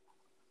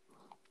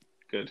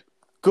Good.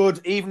 Good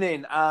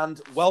evening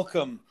and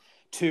welcome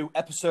to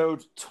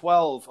episode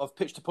 12 of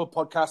Pitch to Pub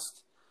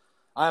podcast.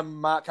 I'm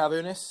Mark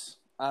Carvounis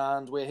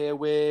and we're here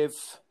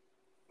with...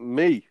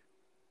 Me,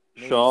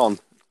 Sean.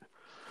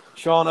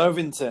 Sean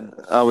Ovington.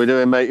 How we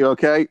doing, mate? You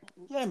okay?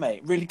 Yeah,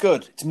 mate, really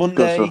good. It's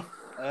Monday.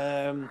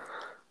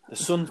 The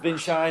sun's been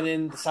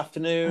shining this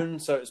afternoon,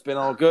 so it's been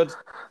all good.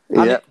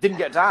 And it didn't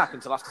get dark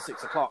until after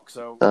 6 o'clock,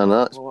 so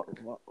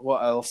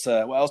what else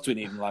do we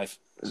need in life?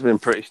 It's been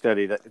pretty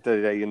steady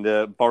today,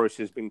 and Boris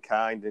has been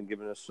kind and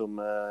given us some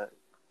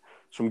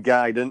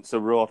guidance, a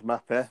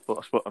roadmap here,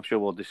 but I'm sure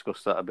we'll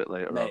discuss that a bit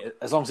later on.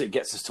 As long as it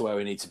gets us to where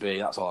we need to be,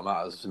 that's all that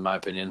matters, in my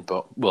opinion.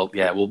 But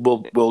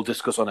we'll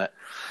discuss on it.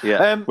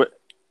 Yeah,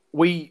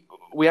 we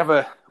have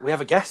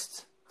a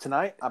guest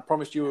tonight. I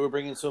promised you we were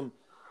bringing some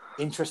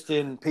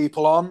interesting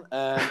people on.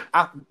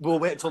 We'll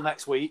wait until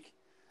next week,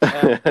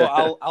 but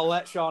I'll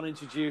let Sean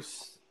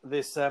introduce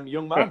this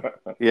young man.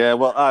 Yeah,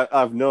 well,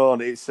 I've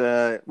known it's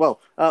I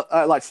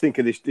like to think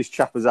of this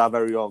chap as our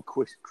very own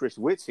Chris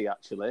Whitty,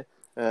 actually.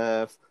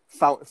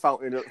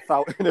 Fountain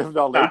of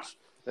knowledge.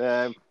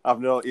 I've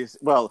noticed.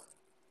 Well,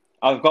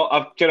 do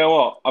you know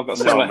what? I've got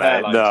similar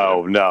hair.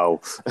 No.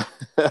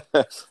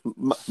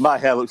 My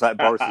hair looks like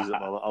Boris's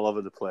all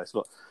over the place.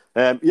 But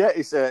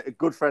it's a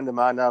good friend of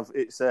mine.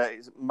 It's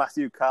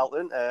Matthew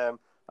Carlton.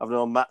 I've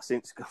known Matt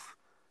since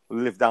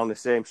we lived down the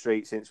same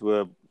street since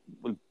we're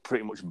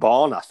pretty much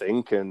born, I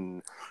think,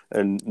 and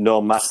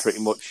known Matt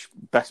pretty much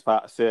best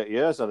part of 30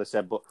 years, as I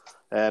said. But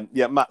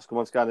Matt's come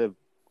on to kind of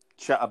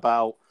chat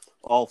about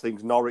all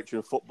things Norwich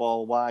and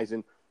football-wise,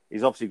 and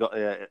he's obviously got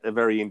a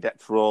very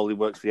in-depth role. He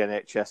works for the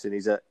NHS, and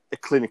he's a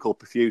clinical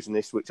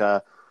perfusionist, which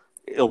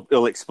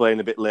he'll explain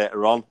a bit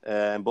later on.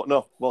 But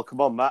no, welcome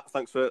on, Matt.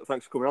 Thanks for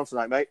coming on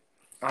tonight, mate.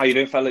 How you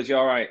doing, fellas? You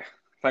all right?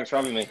 Thanks for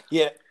having me.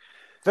 Yeah,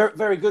 very,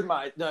 very good,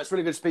 Matt. No, it's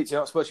really good to speak to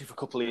you. I've spoken to you for a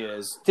couple of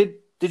years.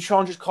 Did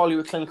Sean just call you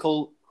a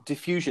clinical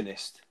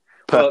diffusionist?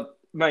 Well,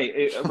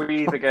 mate,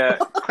 we either get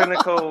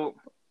clinical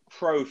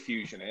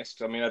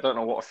pro-fusionist. I mean, I don't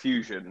know what a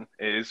fusion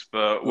is,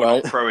 but we're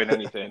not pro in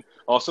anything.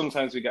 Or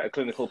sometimes we get a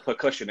clinical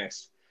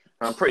percussionist.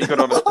 I'm pretty good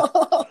on a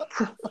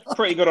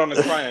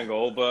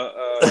triangle, but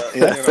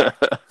there's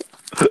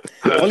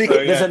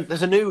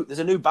a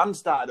new band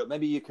started up.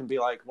 Maybe you can be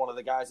like one of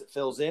the guys that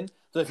fills in. I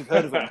don't know if you've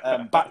heard of it,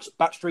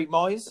 Backstreet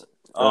Boys.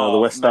 The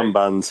West Ham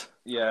band.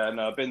 Yeah,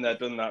 no, I've been there,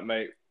 done that,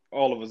 mate.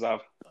 All of us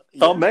have.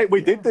 Yeah. Oh, mate,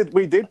 we did do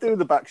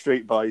the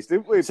Backstreet Boys,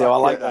 didn't we? So I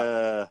like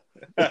that.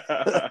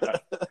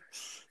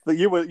 But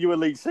you were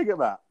lead singer,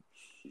 Matt.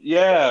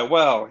 Yeah,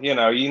 well,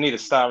 you need a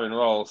starring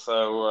role,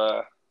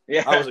 so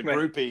yeah. I was a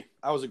groupie.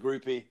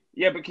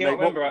 Yeah, but can you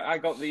remember? I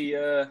got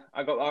the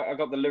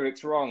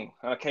lyrics wrong.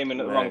 I came in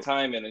at the wrong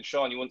time, and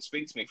Sean, you wouldn't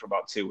speak to me for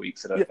about 2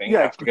 weeks. I don't think,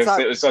 because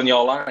it was on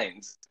your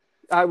lines.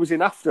 I was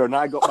in after, and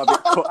I got my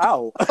bit cut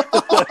out.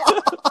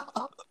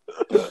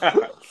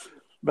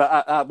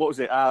 But what was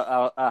it?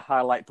 Our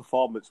highlight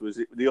performance was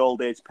it the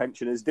old age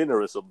pensioners'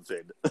 dinner or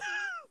something?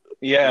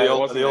 Yeah, the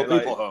old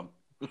people home.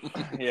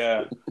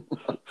 Yeah.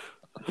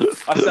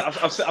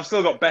 I've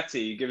still got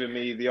Betty giving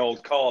me the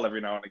old call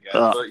every now and again.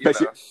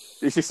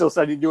 Is she still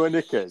sending you her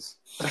knickers?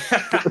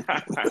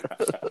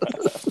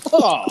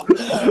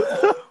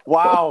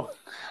 Wow!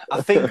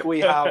 I think we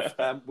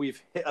have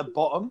we've hit a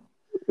bottom,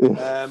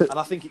 and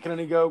I think it can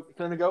only go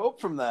up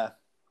from there.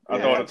 I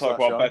don't want to talk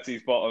about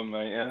Betty's bottom,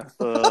 mate. Yeah.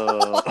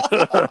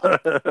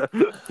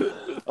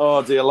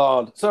 Oh dear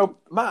Lord! So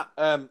Matt,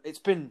 it's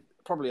been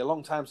probably a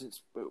long time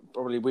since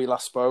we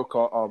last spoke,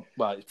 or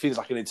it feels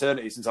like an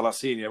eternity since I last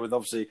seen you. With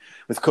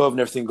COVID and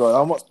everything going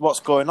on, what's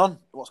going on?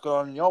 What's going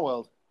on in your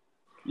world?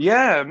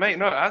 Yeah, mate.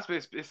 No,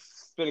 it's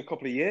been a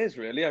couple of years,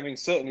 really. I mean,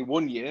 certainly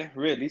 1 year,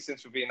 really,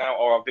 since we've been out,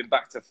 or I've been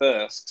back to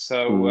Thirsk.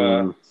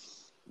 So,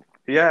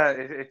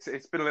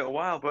 it's been a little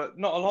while, but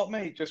not a lot,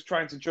 mate. Just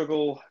trying to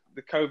juggle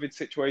the COVID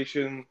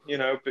situation,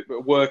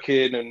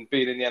 working and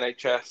being in the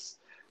NHS,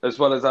 as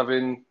well as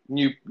having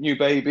new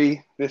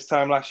baby this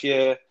time last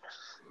year.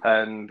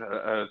 And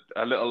a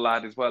little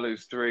lad as well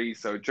who's 3,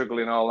 so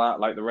juggling all that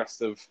like the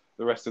rest of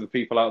the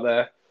people out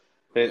there.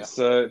 It's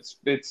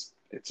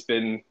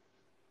been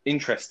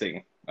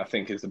interesting, I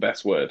think is the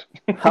best word.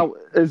 How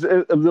have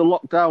the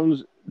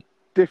lockdowns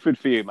differed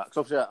for you, Max?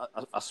 Obviously,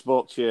 I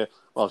spoke to you.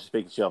 Well, I was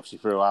speaking to you obviously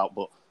throughout,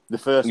 but the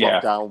first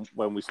lockdown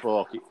when we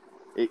spoke,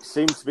 it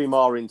seems to be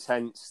more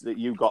intense. That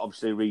you got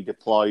obviously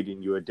redeployed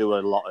and you were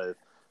doing a lot in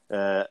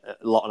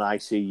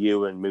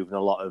ICU and moving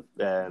a lot of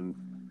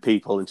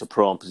people into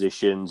prone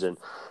positions. And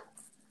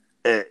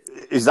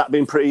has that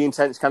been pretty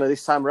intense kind of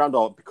this time around,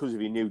 or because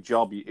of your new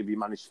job, have you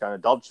managed to kind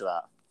of dodge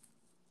that?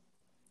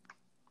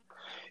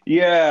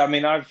 Yeah, I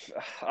mean, I've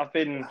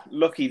been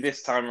lucky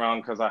this time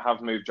around because I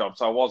have moved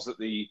jobs. I was at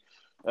the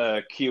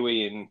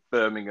QE in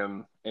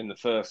Birmingham in the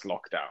first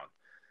lockdown,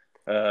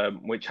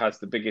 which has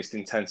the biggest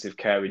intensive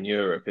care in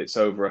Europe. It's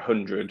over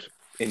 100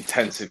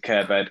 intensive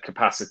care bed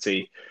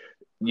capacity.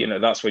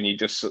 That's when you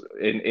just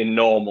in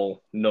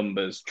normal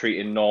numbers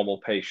treating normal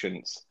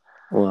patients.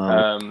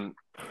 Wow.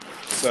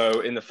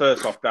 So in the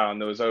first lockdown,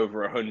 there was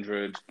over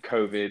 100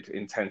 COVID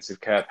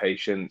intensive care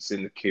patients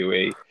in the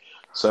QE.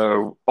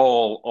 So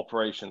all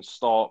operations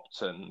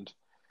stopped, and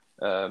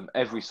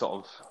every sort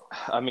of,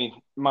 I mean,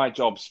 my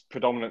job's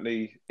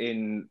predominantly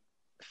in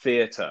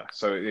theatre,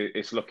 so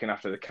it's looking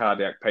after the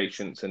cardiac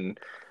patients and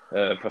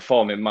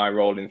performing my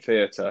role in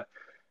theatre.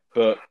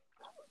 But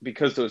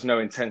because there was no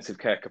intensive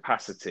care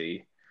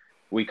capacity,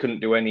 we couldn't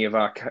do any of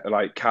our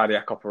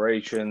cardiac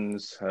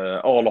operations.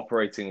 All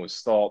operating was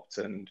stopped,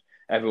 and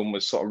everyone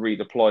was sort of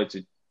redeployed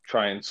to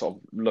try and sort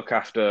of look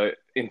after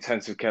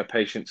intensive care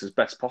patients as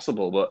best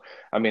possible. But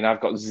I mean,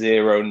 I've got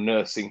zero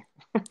nursing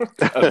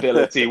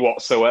ability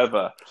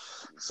whatsoever,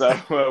 so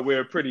we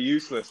were pretty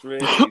useless,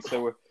 really.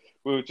 So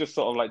we were just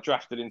sort of like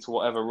drafted into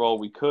whatever role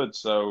we could.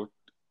 So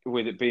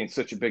with it being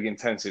such a big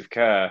intensive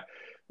care,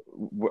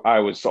 I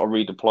was sort of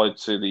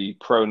redeployed to the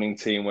proning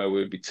team, where we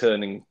would be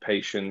turning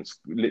patients,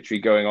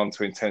 literally going on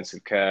to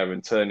intensive care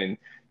and turning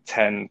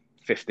 10,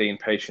 15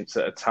 patients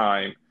at a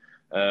time,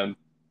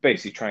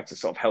 basically trying to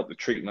sort of help the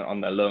treatment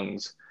on their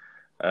lungs.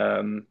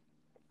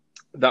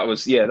 That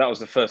was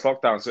the first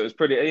lockdown. So it was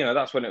pretty,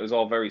 that's when it was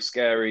all very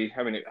scary.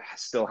 I mean, it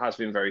still has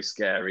been very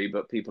scary,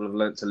 but people have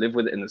learned to live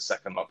with it in the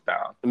second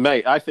lockdown.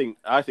 Mate, I think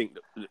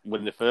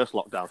when the first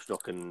lockdown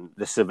struck and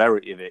the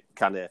severity of it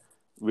kind of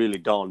really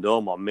dawned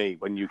home on me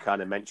when you kind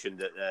of mentioned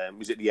that,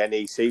 was it the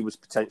NEC was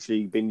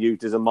potentially being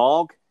used as a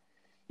morgue?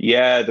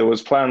 Yeah, there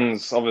was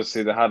plans.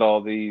 Obviously, they had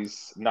all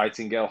these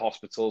Nightingale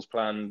hospitals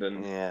planned,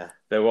 and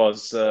there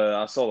was.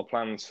 I saw the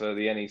plans for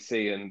the NEC,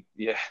 and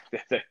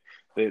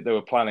they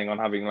were planning on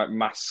having like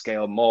mass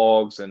scale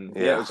morgues, and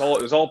it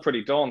was all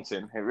pretty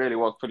daunting. It really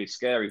was pretty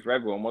scary for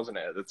everyone, wasn't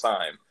it, at the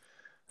time?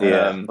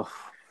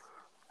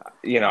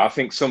 I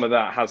think some of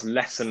that has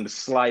lessened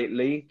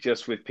slightly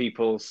just with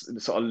people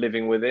sort of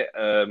living with it,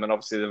 and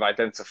obviously they've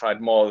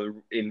identified more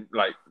in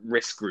like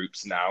risk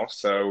groups now,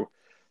 so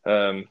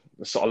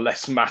sort of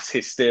less mass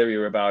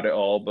hysteria about it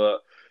all.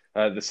 But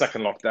the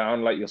second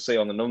lockdown, like you'll see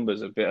on the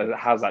numbers, it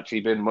has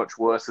actually been much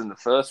worse than the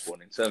first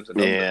one in terms of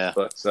numbers.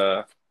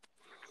 But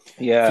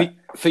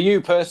for you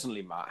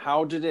personally, Matt,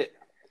 how did it?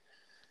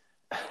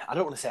 I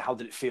don't want to say how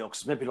did it feel,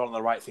 because maybe not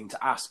the right thing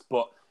to ask,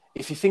 but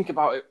if you think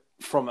about it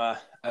from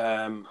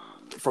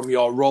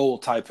your role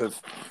type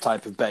of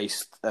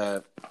based,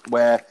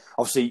 where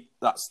obviously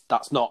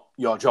that's not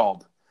your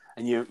job,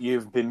 and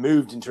you've been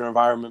moved into an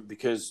environment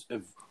because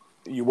of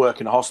you work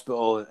in a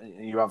hospital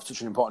and you have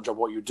such an important job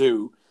what you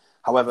do.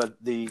 However,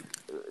 the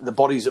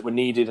bodies that were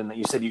needed, and that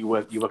you said you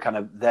were kind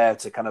of there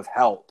to kind of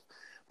help,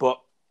 but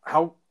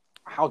how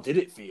did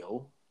it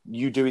feel,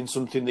 you doing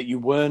something that you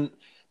weren't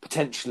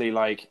potentially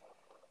like,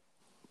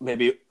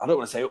 maybe, I don't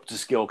want to say up to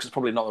skill, because it's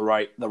probably not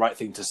the right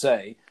thing to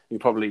say. You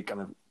probably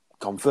kind of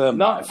confirm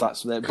that if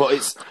that's there. But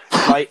it's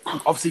like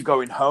obviously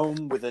going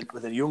home with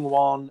a young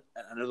one,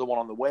 and another one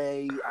on the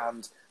way,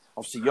 and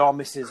obviously your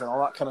missus and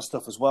all that kind of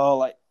stuff as well.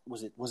 Like,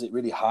 was it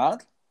really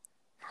hard?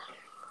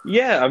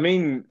 Yeah, I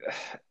mean,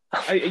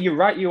 you're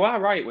right. You are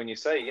right when you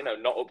say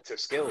not up to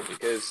skill,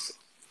 because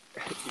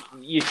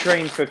you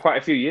trained for quite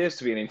a few years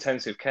to be an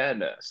intensive care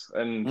nurse,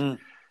 and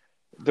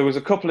there was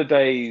a couple of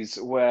days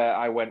where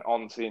I went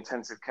on to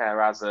intensive care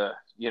as I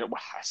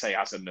say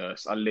as a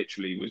nurse. I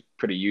literally was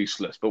pretty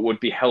useless, but would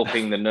be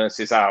helping the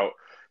nurses out,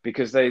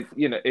 because they,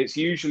 it's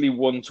usually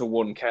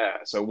 1-to-1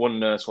 care. So one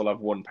nurse will have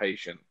one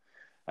patient,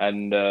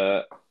 and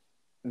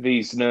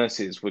these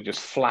nurses were just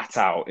flat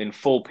out in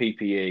full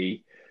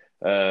PPE,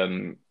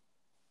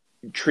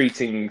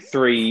 treating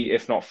 3,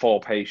 if not 4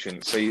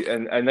 patients. So,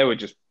 and they were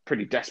just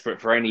pretty desperate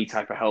for any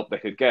type of help they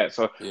could get.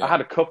 So I had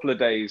a couple of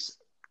days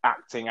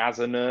acting as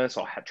a nurse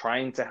or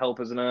trying to help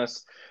as a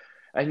nurse,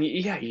 and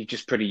you're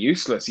just pretty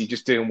useless. You're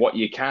just doing what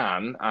you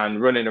can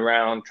and running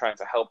around trying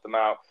to help them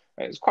out.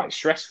 It's quite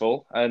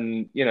stressful,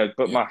 and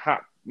but my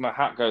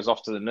hat goes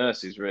off to the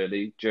nurses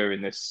really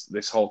during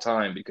this whole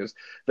time, because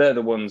they're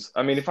the ones.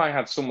 I mean, if I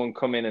had someone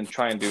come in and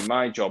try and do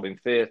my job in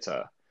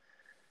theatre,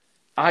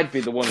 I'd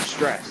be the one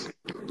stressed,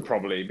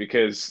 probably,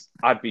 because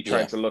I'd be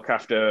trying to look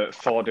after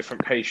 4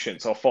 different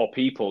patients or 4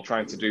 people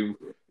trying to do,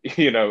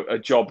 a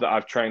job that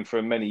I've trained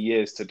for many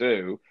years to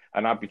do.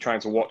 And I'd be trying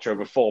to watch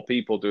over 4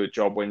 people do a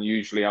job when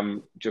usually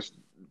I'm just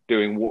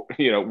doing,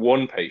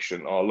 one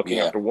patient or looking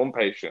after one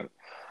patient.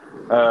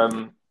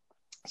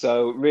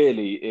 So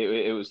really,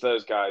 it was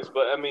those guys.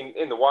 But I mean,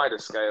 in the wider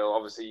scale,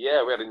 obviously,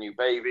 we had a new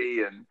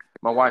baby, and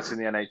my wife's in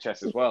the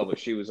NHS as well, but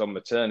she was on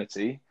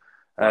maternity.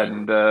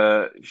 And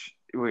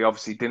we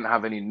obviously didn't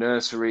have any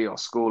nursery or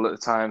school at the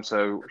time,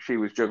 so she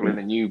was juggling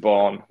a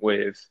newborn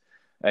with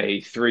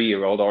a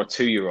 3-year-old or a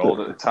 2-year-old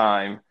at the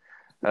time.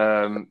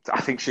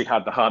 I think she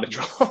had the harder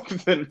job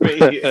than me,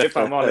 if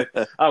I'm honest.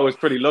 I was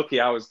pretty lucky.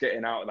 I was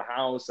getting out of the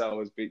house. I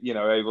was,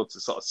 able to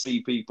sort of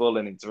see people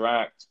and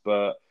interact.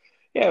 But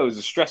yeah, it was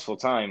a stressful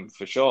time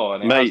for sure,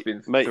 and it has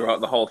been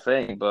throughout the whole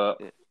thing.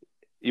 But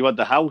you had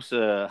the house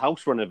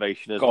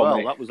renovation as well.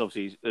 Mate. That was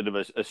obviously a bit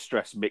of a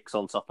stress mix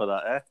on top of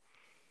that, eh?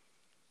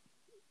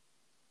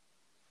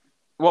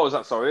 What was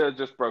that? Sorry, I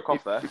just broke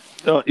off there.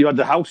 So you had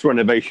the house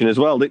renovation as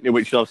well, didn't you?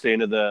 Which is obviously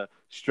another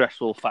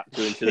stressful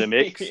factor into the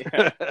mix.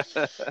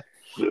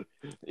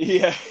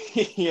 Yeah,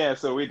 yeah.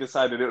 So we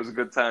decided it was a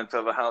good time to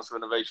have a house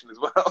renovation as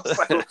well.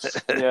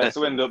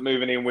 So we ended up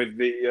moving in with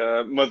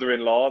the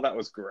mother-in-law. That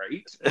was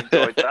great.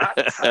 Enjoyed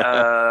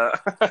that.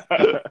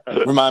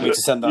 Remind me to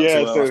send that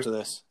to her after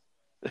this.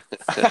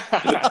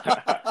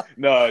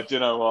 No, do you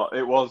know what?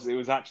 It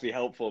was actually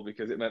helpful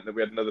because it meant that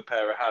we had another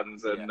pair of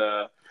hands, and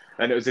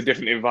it was a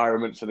different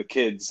environment for the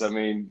kids. I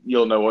mean,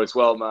 you'll know as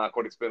well, Mark,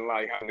 what it's been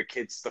like having the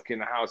kids stuck in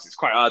the house. It's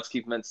quite hard to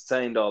keep them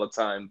entertained all the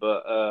time,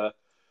 but.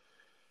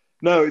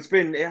 No, it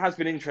has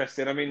been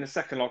interesting. I mean, the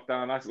second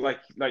lockdown,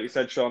 like you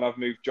said, Sean, I've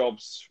moved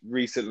jobs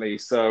recently,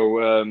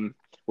 so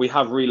we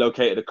have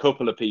relocated a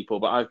couple of people,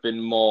 but I've been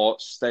more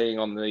staying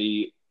on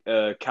the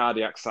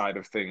cardiac side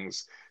of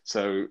things.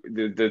 So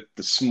the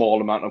small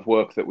amount of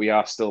work that we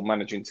are still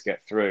managing to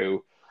get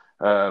through,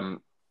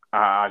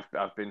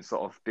 I've been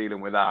sort of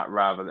dealing with that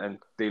rather than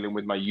dealing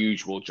with my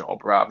usual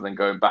job, rather than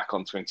going back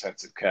onto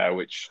intensive care,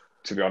 which,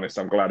 to be honest,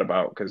 I'm glad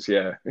about because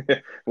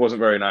it wasn't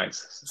very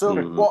nice.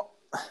 So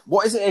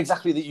What is it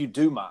exactly that you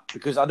do, Matt?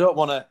 Because I don't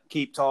want to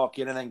keep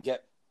talking and then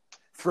get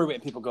through it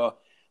and people go,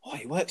 oh,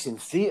 he works in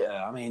theatre.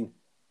 I mean,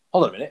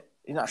 hold on a minute.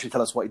 He didn't actually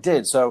tell us what he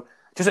did. So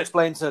just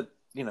explain to,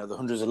 the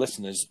hundreds of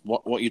listeners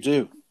what you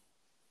do.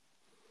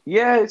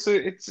 Yeah, it's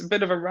a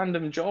bit of a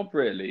random job,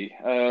 really.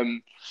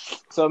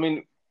 So, I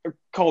mean,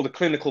 called a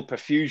clinical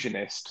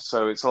perfusionist.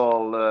 So it's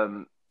all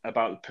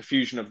about the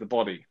perfusion of the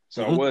body.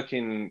 So I work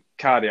in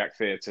cardiac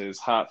theatres,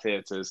 heart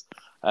theatres,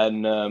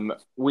 and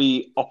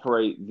we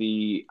operate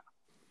the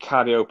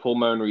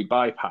cardiopulmonary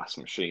bypass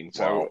machine.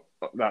 So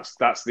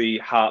that's the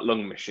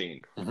heart-lung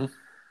machine.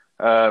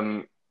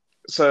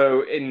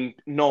 So in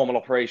normal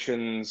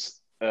operations,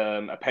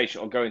 a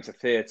patient will go into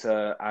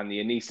theatre and the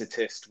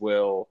anaesthetist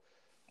will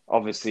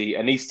obviously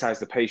anaesthetize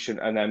the patient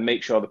and then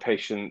make sure the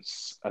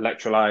patient's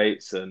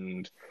electrolytes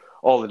and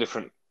all the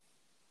different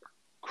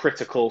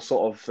critical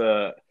sort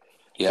of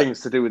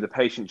things to do with the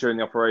patient during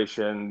the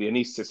operation, the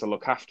anaesthetist will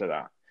look after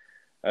that.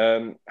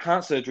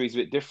 Heart surgery is a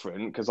bit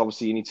different because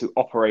obviously you need to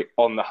operate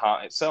on the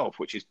heart itself,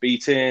 which is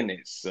beating.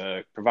 It's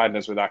providing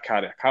us with our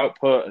cardiac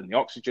output and the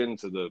oxygen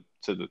to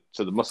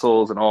the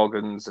muscles and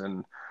organs.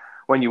 And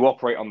when you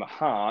operate on the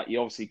heart, you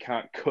obviously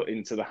can't cut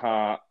into the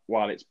heart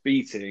while it's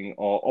beating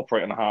or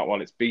operate on the heart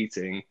while it's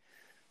beating.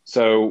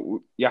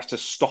 So you have to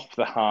stop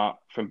the heart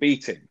from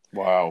beating.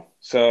 Wow.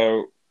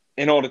 So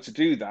in order to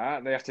do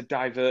that, they have to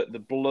divert the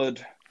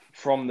blood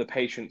from the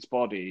patient's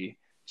body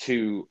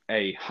to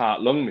a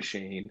heart-lung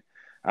machine.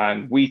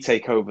 And we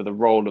take over the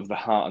role of the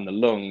heart and the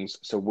lungs.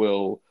 So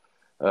we'll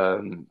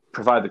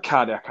provide the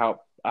cardiac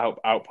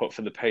output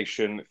for the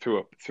patient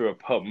through a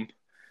pump,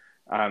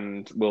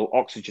 and we'll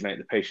oxygenate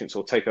the patient. So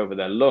we'll take over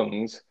their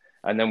lungs,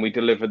 and then we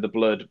deliver the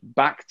blood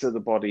back to the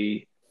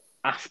body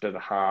after the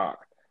heart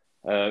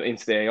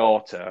into the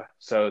aorta,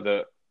 so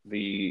that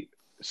the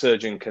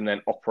surgeon can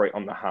then operate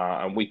on the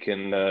heart, and we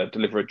can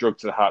deliver a drug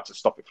to the heart to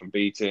stop it from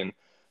beating.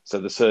 So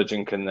the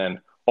surgeon can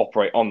then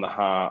operate on the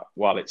heart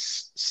while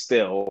it's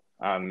still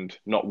and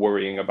not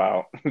worrying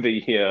about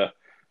the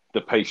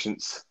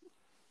patient's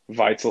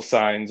vital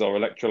signs or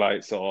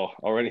electrolytes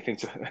or anything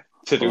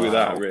to do with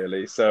that,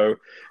 really. So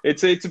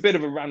it's a bit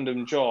of a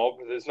random job.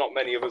 There's not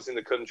many of us in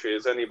the country.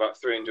 There's only about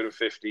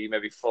 350,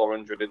 maybe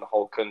 400 in the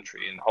whole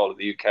country, in the whole of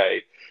the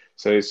UK.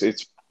 So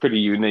it's pretty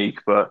unique,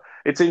 but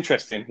it's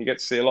interesting. You get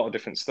to see a lot of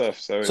different stuff.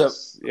 So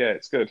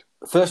it's good.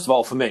 First of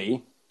all, for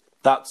me,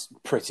 that's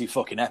pretty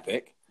fucking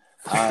epic.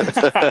 And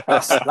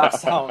that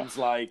sounds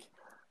like...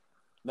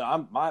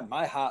 No,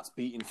 my heart's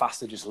beating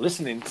faster just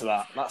listening to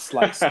that. That's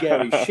like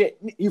scary shit.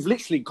 You've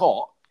literally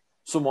got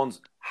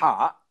someone's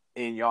heart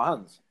in your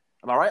hands.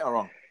 Am I right or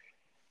wrong?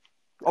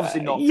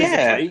 Obviously not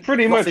physically. Yeah,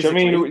 pretty much. I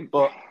mean,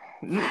 but...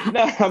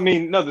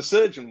 No, the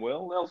surgeon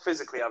will. They'll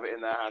physically have it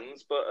in their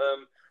hands. But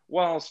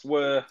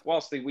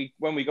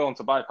when we go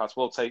onto bypass,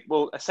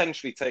 we'll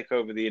essentially take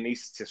over the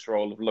anaesthetist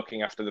role of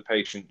looking after the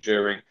patient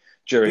during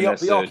their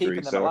surgery. You're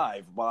keeping them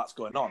alive while that's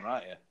going on,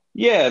 right?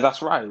 Yeah,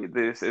 that's right.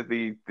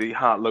 The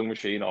heart-lung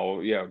machine,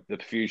 or the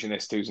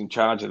perfusionist who's in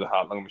charge of the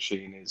heart-lung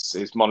machine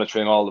is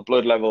monitoring all the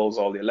blood levels,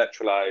 all the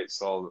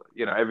electrolytes, all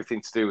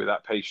everything to do with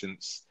that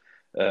patient's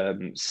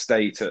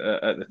state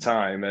at the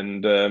time,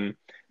 and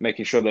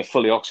making sure they're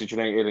fully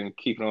oxygenated and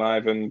keeping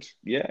alive, and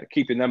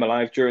keeping them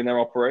alive during their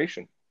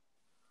operation.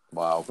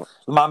 Wow,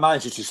 my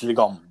mind's just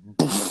gone.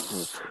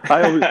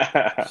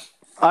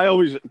 I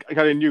always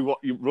kind of knew what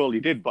role you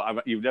did,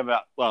 but you've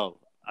never. Well,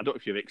 I don't know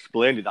if you've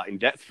explained it that in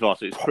depth for us.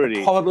 So it's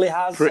probably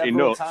has pretty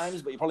several nuts.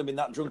 Times, but you've probably been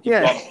that drunk.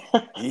 Gone,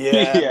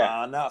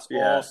 man, that's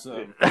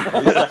awesome.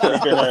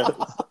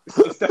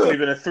 It's definitely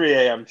been a 3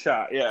 a.m.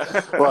 chat. Yeah.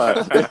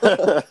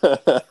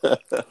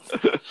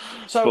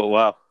 So, but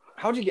wow,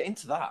 how did you get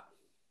into that?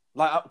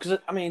 Like, because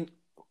I mean,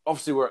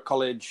 obviously we're at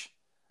college,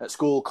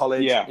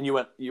 college, and you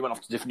went off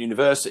to a different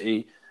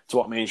university to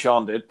what me and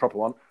Sean did, proper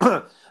one,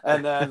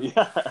 and then,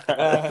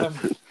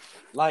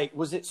 like,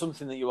 was it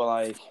something that you were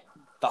like,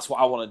 that's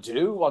what I want to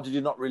do, or did you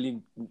not really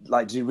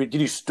like? Did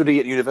you study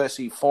at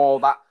university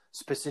for that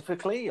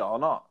specifically, or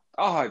not?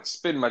 Oh, it's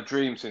been my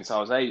dream since I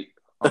was 8.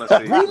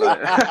 Honestly, Really?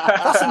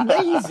 That's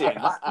amazing.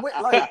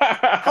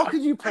 How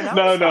could you pronounce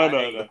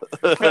No.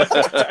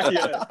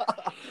 Yeah.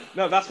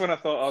 No, that's when I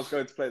thought I was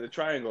going to play the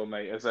triangle,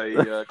 mate, as a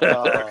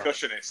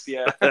percussionist.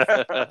 Yeah.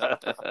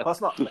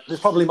 That's not. There's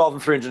probably more than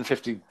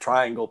 350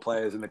 triangle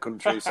players in the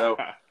country, so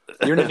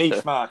you're in a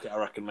niche market, I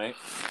reckon, mate.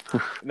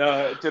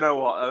 No, do you know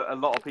what? A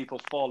lot of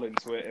people fall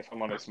into it, if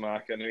I'm honest,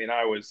 Mark. And I mean,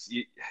 I was,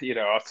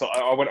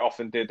 I went off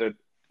and did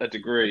a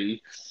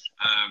degree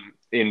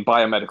in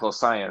biomedical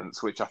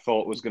science, which I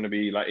thought was going to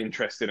be like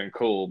interesting and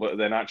cool. But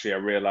then actually I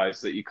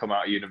realized that you come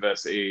out of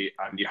university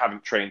and you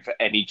haven't trained for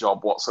any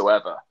job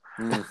whatsoever.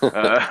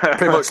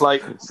 Pretty much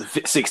like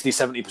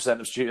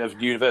 60-70%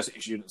 of university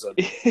students are.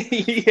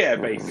 Yeah,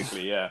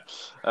 basically, yeah.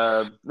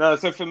 No,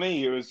 so for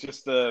me, it was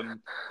just,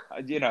 looking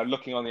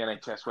on the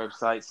NHS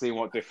website, seeing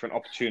what different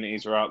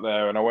opportunities are out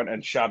there. And I went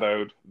and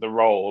shadowed the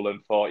role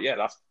and thought,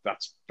 yeah,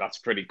 that's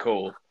pretty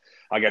cool.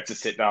 I get to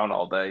sit down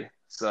all day.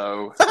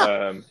 So,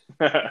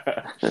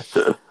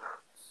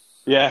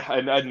 yeah,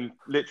 and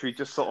literally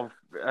just sort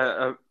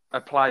of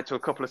applied to a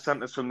couple of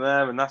centres from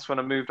there, and that's when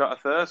I moved out of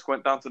Thirsk,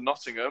 went down to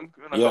Nottingham,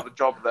 and I got the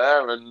job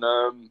there, and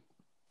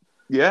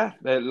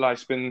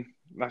life's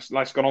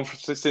gone on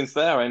since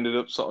there. I ended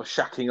up sort of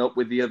shacking up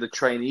with the other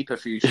trainee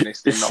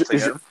perfusionist in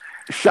Nottingham.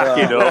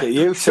 Shacking up,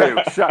 you two.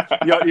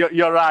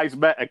 Your eyes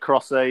met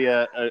across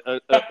a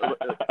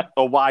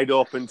wide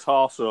open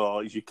torso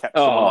as you kept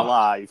someone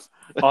alive.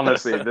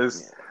 Honestly,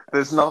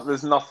 there's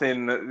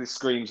nothing that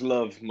screams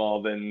love more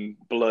than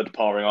blood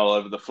pouring all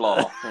over the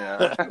floor.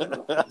 Yeah.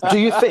 Do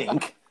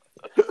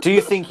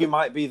you think you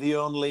might be the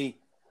only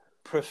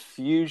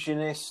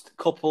perfusionist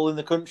couple in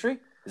the country?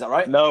 Is that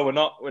right? No, we're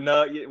not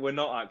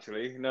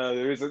actually. No,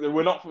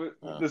 we're not.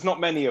 There's not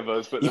many of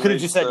us. But you could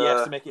have just said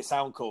yes to make it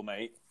sound cool,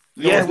 mate.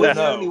 Yeah, we're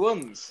the only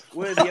ones.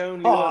 We're the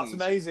only ones.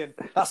 That's amazing.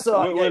 That's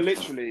so. We're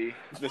literally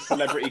the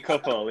celebrity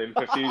couple in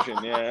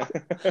perfusion. Yeah.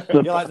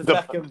 You're like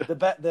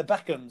the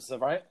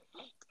Beckhams, right?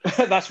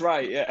 That's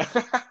right. Yeah.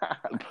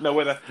 No,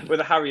 with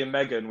a Harry and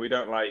Meghan, we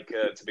don't like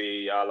to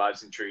be our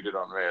lives intruded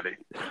on, really.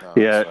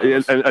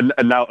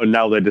 And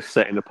now they're just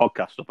setting the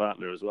podcast up, aren't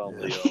they, as well?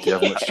 Do you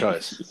have much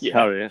choice? Yeah.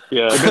 Harry.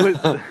 Yeah.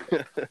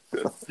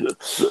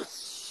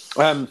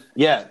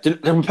 To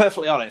be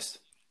perfectly honest,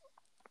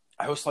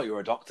 I always thought you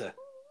were a doctor.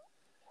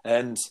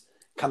 And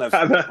kind of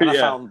when I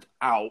found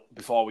out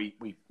before we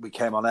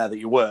came on air that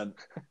you weren't,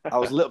 I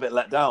was a little bit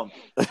let down.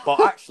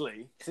 But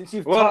actually, since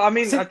you've I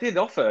did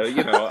offer,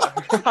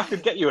 I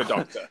could get you a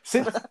doctor.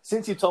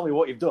 Since you've told me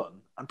what you've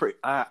done,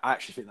 I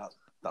actually think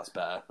that's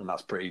better, and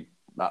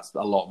that's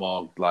a lot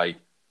more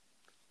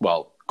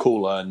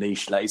cooler,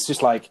 niche. Like, it's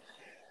just like,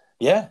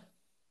 I'm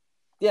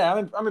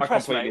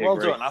impressed, mate. Well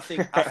done. I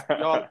think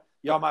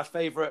you're my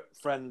favourite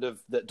friend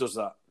that does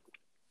that.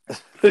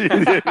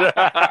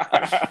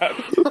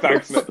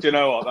 Thanks. Do you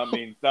know what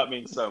that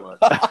means so much.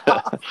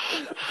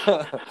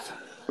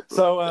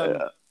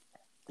 So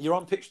you're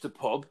on Pitch to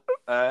Pub.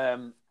 Why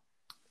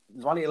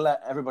don't you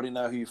let everybody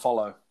know who you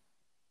follow?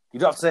 You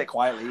don't have to say it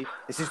quietly.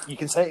 You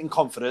can say it in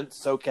confidence.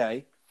 It's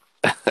okay.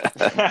 No,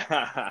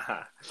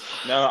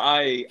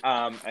 I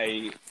am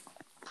a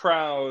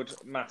proud,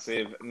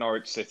 massive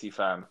Norwich City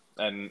fan,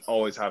 and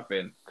always have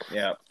been.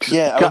 Yeah.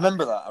 Yeah, I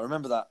remember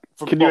that.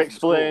 Can you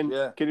explain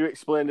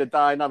the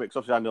dynamics?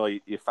 Obviously, I know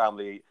your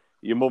family,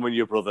 your mum and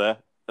your brother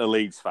are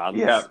Leeds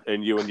fans,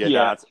 and you and your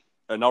dad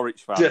are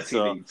Norwich fans. Dirty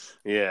Leeds.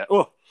 Yeah.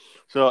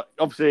 So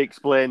obviously,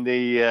 explain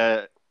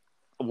the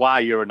why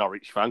you're a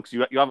Norwich fan, because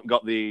you haven't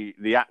got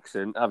the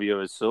accent, have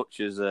you? As such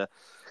as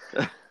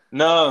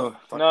No.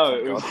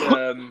 It was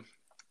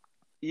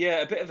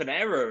a bit of an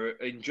error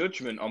in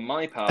judgment on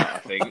my part, I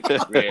think.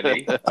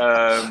 Really.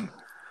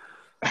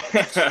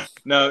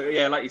 No,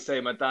 yeah, like you say,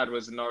 my dad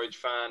was a Norwich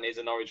fan, is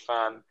a Norwich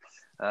fan.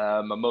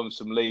 My mum's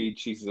from Leeds,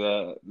 she's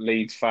a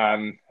Leeds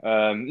fan.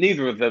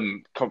 Neither of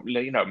them,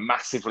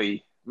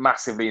 massively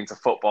into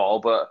football,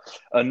 but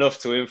enough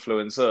to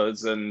influence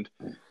us. And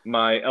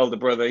my elder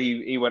brother,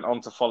 he went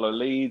on to follow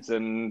Leeds,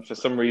 and for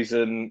some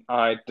reason,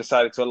 I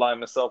decided to align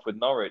myself with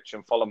Norwich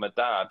and follow my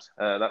dad.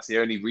 That's the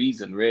only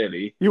reason,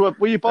 really.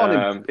 Were you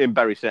born in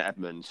Bury St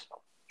Edmunds?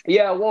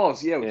 Yeah, I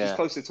was. Yeah, which is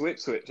closer to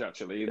Ipswich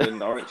actually than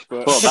Norwich.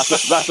 But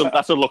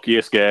that's a lucky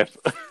escape.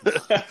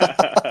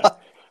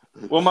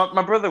 Well,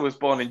 my brother was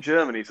born in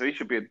Germany, so he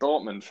should be a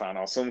Dortmund fan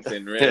or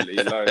something,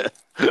 really. But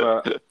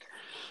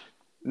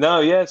no,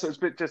 yeah. So it's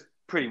just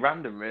pretty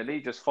random, really.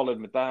 Just followed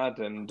my dad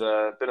and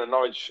been a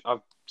Norwich.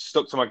 I've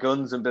stuck to my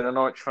guns and been a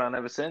Norwich fan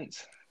ever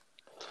since.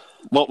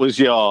 What was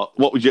your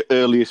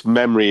earliest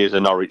memory as a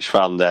Norwich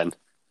fan then?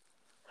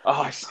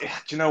 Oh, do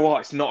you know what?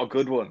 It's not a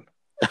good one.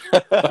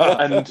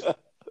 And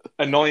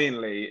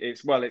annoyingly,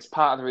 it's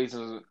part of the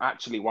reason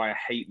actually why I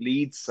hate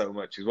Leeds so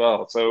much as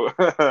well. So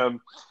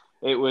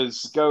it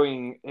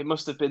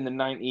must have been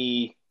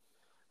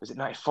was it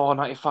 94,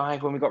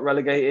 95 when we got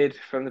relegated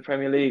from the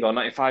Premier League, or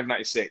 95,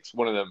 96,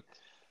 one of them.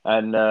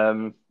 And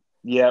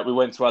we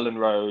went to Ellen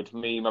Road,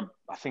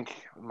 I think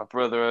my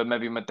brother,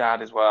 maybe my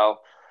dad as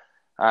well.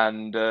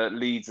 And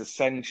Leeds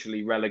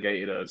essentially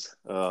relegated us.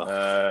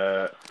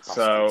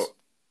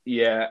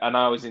 Yeah, and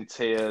I was in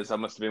tears. I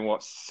must have been,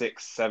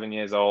 6, 7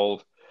 years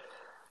old.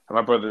 And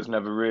my brothers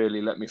never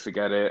really let me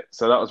forget it.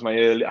 So that was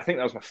I think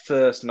that was my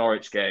first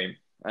Norwich game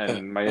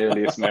and my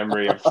earliest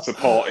memory of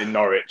supporting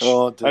Norwich.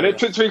 Oh, dear. And it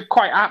took to be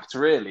quite apt,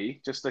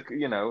 really, just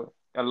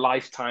a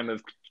lifetime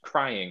of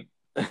crying.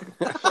 Well,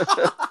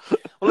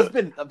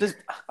 I'm not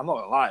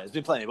going to lie, there's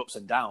been plenty of ups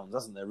and downs,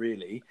 hasn't there,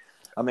 really?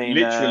 I mean,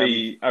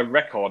 literally a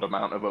record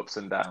amount of ups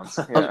and downs.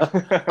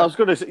 Yeah. I was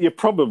going to say, you're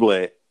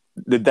probably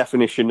the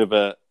definition of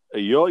a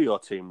yo-yo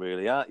team,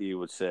 really, aren't you,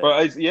 would say?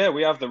 Well, yeah,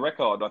 we have the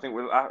record. I think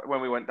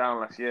when we went down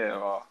last year,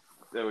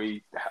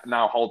 we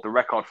now hold the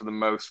record for the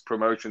most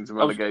promotions and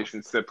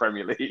relegations to the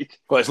Premier League.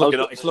 Well,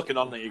 it's looking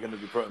on that you're going to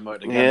be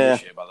promoted again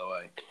this year, by the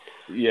way.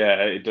 Yeah,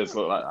 it does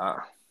look like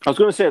that. I was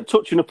going to say,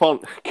 touching upon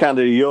kind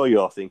of the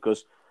yo-yo thing,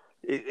 because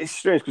it's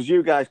strange, because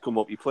you guys come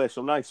up, you play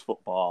some nice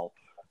football,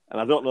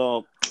 and I don't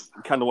know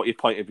kind of what your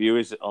point of view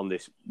is on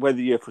this, whether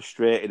you're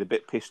frustrated, a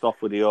bit pissed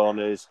off with the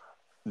owners,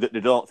 that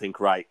they don't think,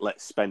 right,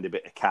 let's spend a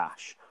bit of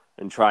cash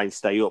and try and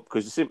stay up,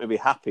 because they seem to be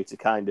happy to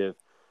kind of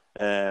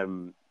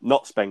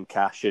not spend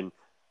cash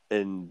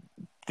and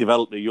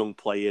develop the young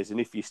players,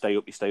 and if you stay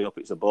up,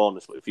 it's a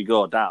bonus, but if you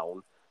go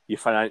down, you're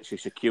financially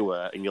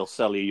secure and you'll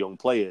sell your young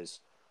players,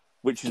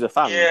 which is a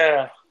fan.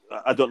 Yeah.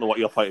 I don't know what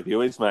your point of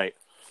view is, mate.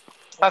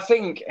 I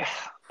think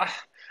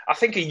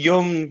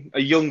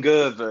a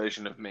younger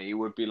version of me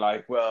would be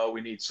like, well,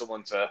 we need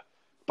someone to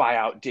buy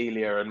out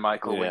Delia and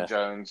Michael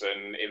Wynne-Jones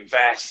and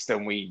invest,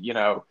 and we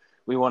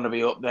want to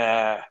be up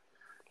there,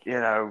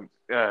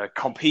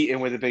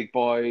 competing with the big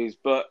boys.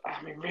 But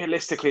I mean,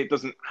 realistically, it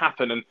doesn't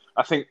happen, and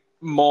I think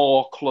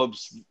more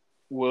clubs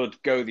would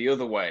go the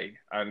other way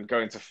and go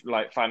into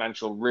like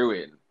financial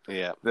ruin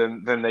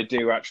than they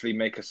do actually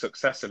make a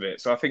success of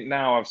it. So I think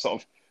now I've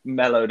sort of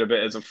mellowed a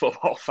bit as a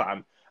football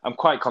fan. I'm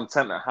quite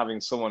content at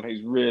having someone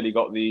who's really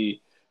got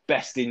the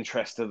best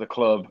interest of the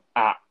club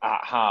at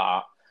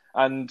heart.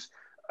 And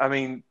I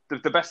mean,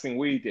 the best thing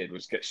we did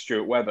was get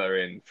Stuart Webber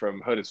in from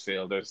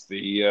Huddersfield as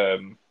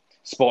the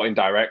sporting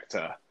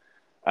director,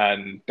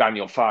 and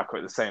Daniel Farke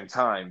at the same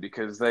time,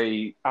 because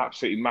they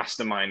absolutely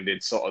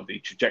masterminded sort of the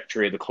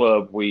trajectory of the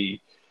club.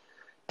 We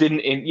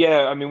didn't,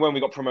 when we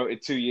got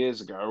promoted 2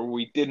 years ago,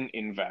 we didn't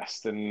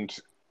invest, and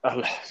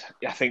I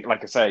think,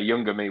 like I say,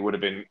 younger me would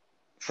have been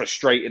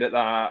frustrated at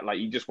that. Like,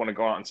 you just want to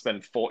go out and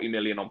spend 40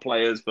 million on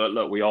players, but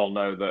look, we all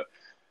know that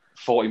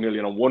 40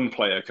 million on one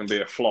player can be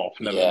a flop.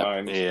 Never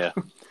mind. Yeah.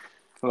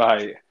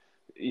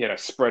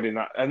 Spreading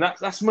that, and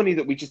that's money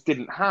that we just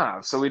didn't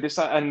have. So we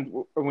decided,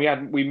 and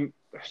we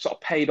sort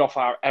of paid off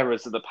our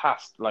errors of the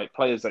past, like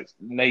players like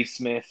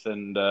Naismith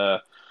and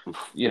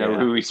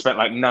who we spent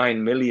like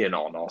 9 million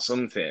on or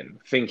something,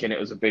 thinking it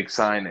was a big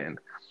signing.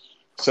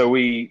 So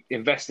we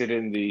invested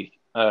in the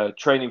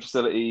training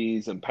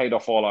facilities and paid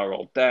off all our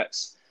old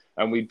debts,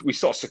 and we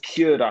sort of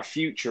secured our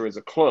future as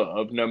a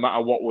club, no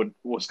matter what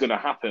was going to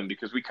happen,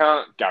 because we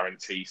can't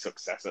guarantee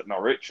success at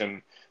Norwich,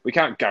 and we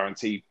can't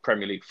guarantee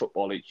Premier League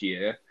football each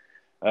year.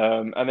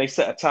 And they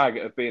set a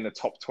target of being a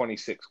top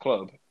 26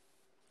 club,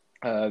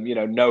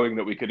 knowing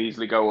that we could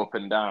easily go up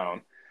and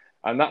down.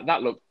 And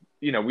that looked,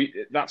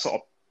 that sort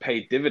of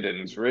paid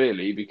dividends,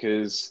 really,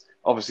 because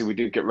obviously we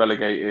did get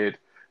relegated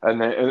and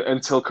then,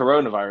 until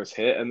coronavirus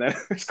hit, and then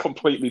it's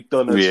completely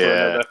done us for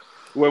another.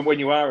 When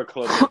you are a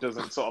club that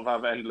doesn't sort of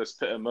have endless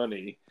pit of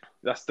money,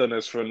 that's done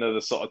us for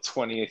another sort of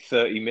 20 or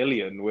 30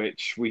 million,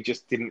 which we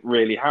just didn't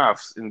really have.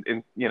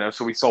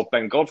 So we sold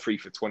Ben Godfrey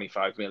for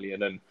 25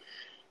 million, and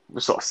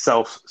we're sort of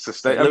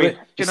self-sustained.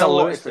 You sell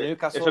Lewis to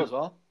Newcastle as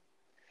well?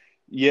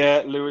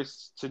 Yeah,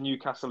 Lewis to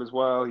Newcastle as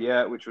well,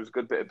 which was a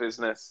good bit of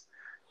business.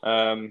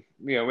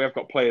 We have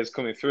got players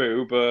coming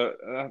through, but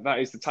that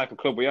is the type of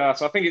club we are.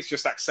 So I think it's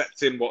just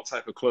accepting what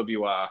type of club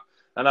you are.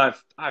 And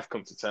I've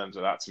come to terms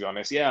with that, to be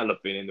honest. Yeah, I love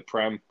being in the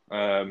Prem.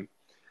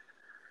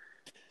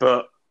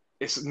 But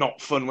it's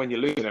not fun when you're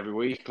losing every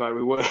week like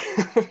we were.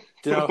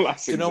 Do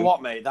you know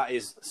what, mate? That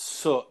is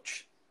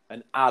such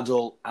an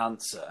adult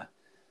answer.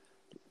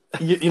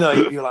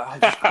 You're like, I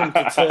just come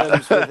to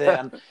terms with it,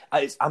 and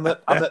I'm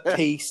at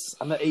peace.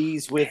 I'm at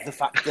ease with the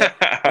fact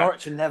that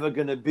Norwich are never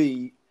going to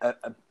be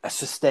a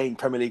sustained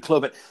Premier League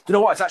club. And do you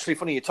know what? It's actually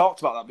funny you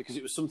talked about that, because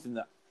it was something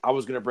that I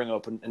was going to bring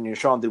up, and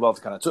Sean did well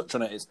to kind of touch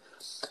on it. Is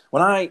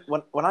when I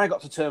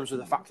got to terms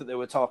with the fact that they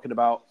were talking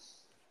about,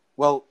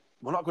 well,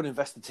 we're not going to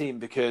invest the team,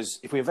 because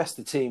if we invest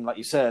the team, like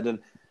you said, and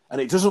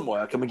it doesn't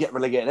work, and we get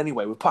relegated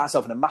anyway, we put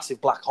ourselves in a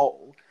massive black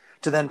hole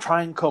to then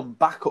try and come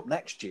back up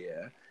next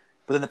year.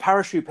 But then the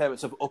parachute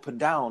payments of up and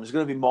down is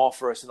going to be more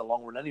for us in the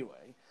long run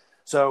anyway.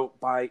 So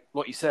by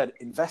what you said,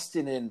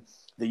 investing in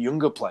the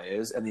younger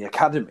players and the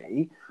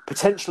academy,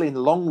 potentially in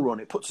the long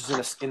run, it puts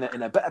us in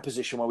a better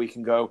position where we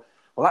can go,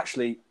 well,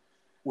 actually,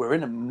 we're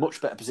in a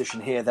much better position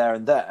here, there,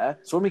 and there.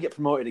 So when we get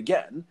promoted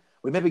again,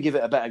 we maybe give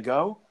it a better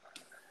go.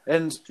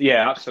 And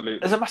yeah, absolutely.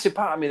 There's a massive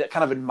part of me that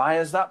kind of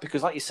admires that,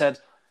 because, like you said,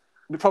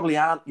 you probably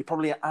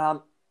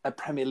aren't a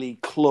Premier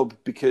League club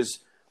because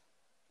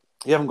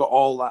You haven't got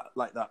all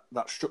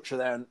that structure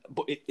there,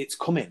 but it's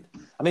coming.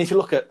 I mean, if you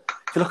look at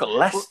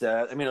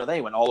Leicester, I mean,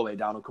 they went all the way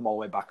down and come all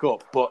the way back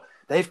up, but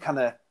they've kind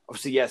of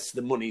obviously yes,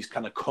 the money's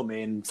kind of come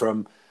in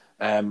from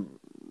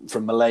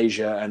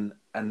Malaysia,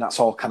 and that's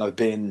all kind of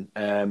been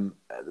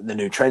the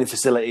new training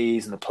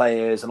facilities and the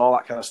players and all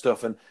that kind of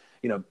stuff, and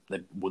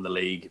they won the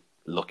league.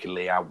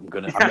 Luckily, I'm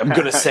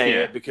gonna say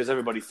it because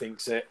everybody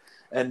thinks it,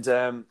 and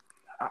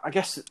I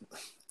guess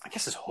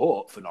there's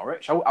hope for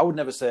Norwich. I would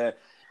never say.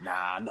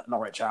 Nah,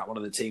 Norwich aren't one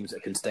of the teams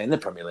that can stay in the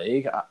Premier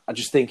League. I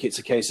just think it's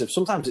a case of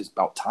sometimes it's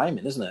about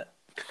timing, isn't it?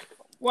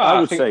 Well,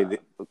 I would say that.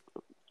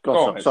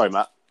 Sorry,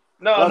 Matt.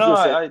 No,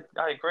 I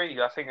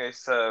agree. I think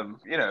it's the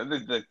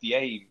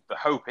aim, the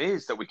hope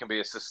is that we can be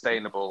a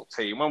sustainable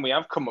team. When we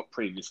have come up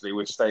previously,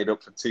 we've stayed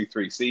up for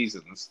 2-3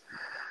 seasons,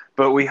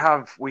 but we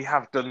have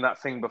done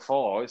that thing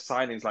before.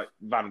 Signings like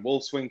Van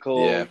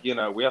Wolfswinkel.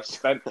 Yeah. We have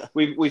spent.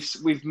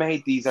 We've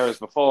made these errors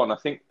before, and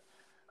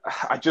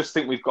I just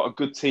think we've got a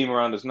good team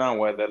around us now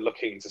where they're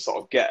looking to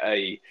sort of get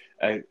a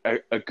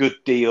good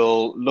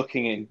deal,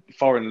 looking in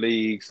foreign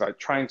leagues, like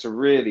trying to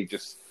really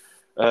just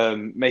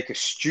make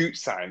astute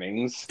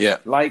signings,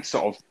 like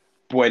sort of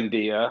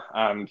Buendia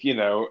and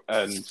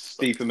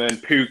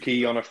Stiepermann,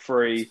 Pukki on a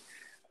free,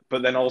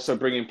 but then also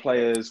bringing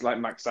players like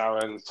Max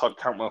Aarons, Todd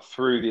Cantwell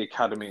through the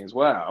academy as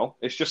well.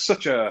 It's just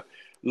such a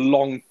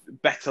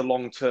better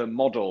long-term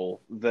model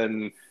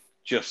than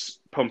just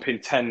pumping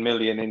 10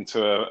 million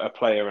into a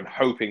player and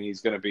hoping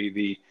he's going to be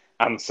the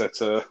answer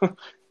to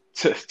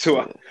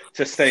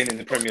staying in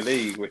the Premier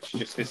League, which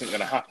just isn't going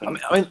to happen.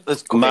 I mean,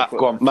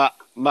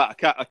 Matt,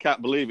 I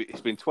can't believe it. It's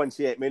been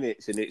 28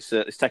 minutes and it's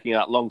taking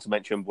that long to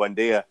mention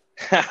Buendia.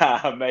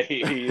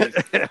 Mate,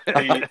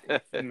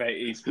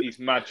 he's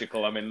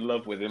magical. I'm in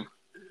love with him.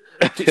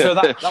 So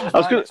that was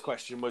my next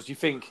question. Was do you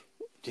think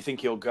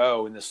he'll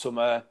go in the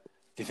summer?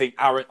 Do you think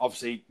Aaron?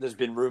 Obviously, there's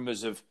been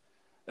rumours of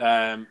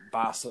Bayern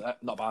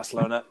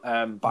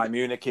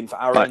Munich in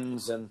for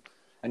Aarons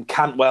and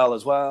Cantwell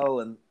as well.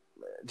 And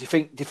do you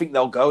think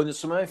they'll go in the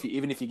summer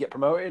even if you get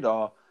promoted,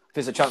 or if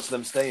there's a chance of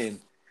them staying?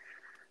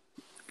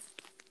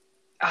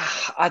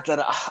 I don't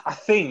know. I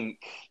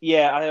think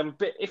I am a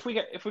bit. If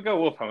we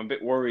go up, I'm a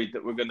bit worried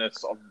that we're going to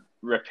sort of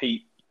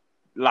repeat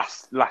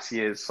last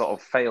year's sort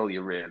of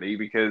failure, really,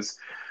 because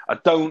I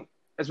don't.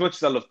 As much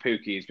as I love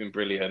Pukki, he's been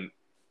brilliant.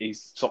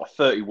 He's sort of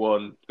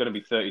 31, going to be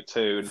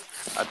 32, and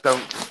I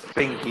don't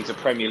think he's a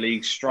Premier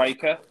League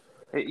striker.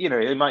 He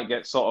might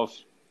get sort of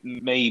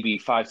maybe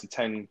 5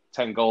 to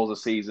 10 goals a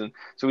season.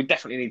 So we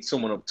definitely need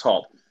someone up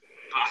top.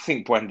 I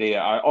think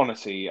Buendia,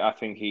 I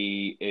think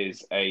he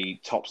is a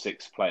top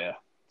 6 player.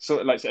 So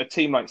like a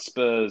team like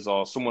Spurs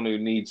or someone who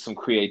needs some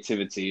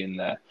creativity in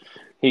there,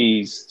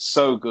 he's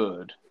so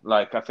good.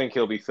 Like I think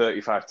he'll be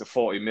 35 to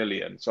 40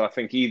 million. So I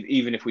think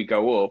even if we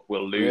go up,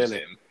 we'll lose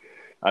him.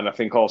 And I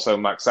think also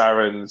Max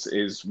Aarons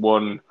is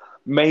one.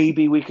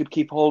 Maybe we could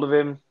keep hold of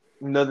him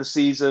another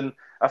season.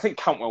 I think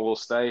Cantwell will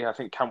stay. I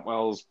think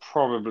Cantwell's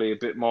probably a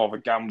bit more of a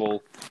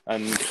gamble.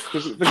 And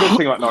because the good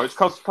thing about Norwich,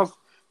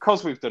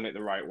 because we've done it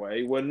the right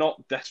way, we're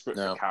not desperate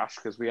for cash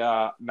because we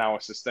are now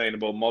a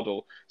sustainable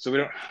model. So we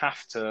don't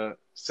have to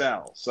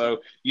sell.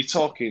 So you're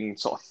talking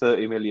sort of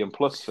 30 million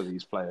plus for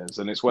these players.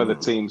 And it's whether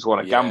teams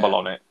want to gamble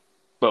on it.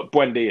 But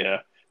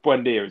Buendia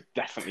is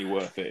definitely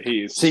worth it.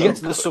 He is. So you get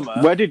to the summer.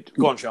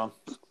 Go on, Sean.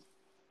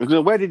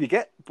 Where did you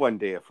get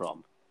Buendia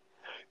from?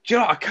 Do you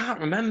know, I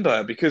can't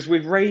remember because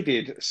we've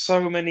raided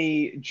so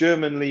many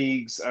German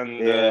leagues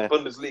and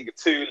Bundesliga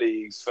 2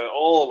 leagues for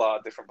all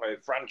our different players.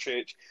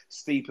 Vrancic,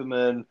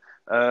 Stiepermann.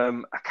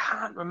 I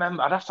can't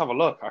remember. I'd have to have a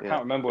look. I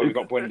can't remember where we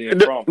got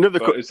Buendia from.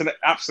 It's an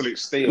absolute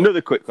steal.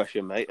 Another quick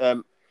question, mate.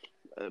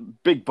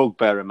 Big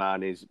bugbear of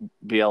mine is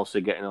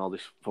Bielsa getting all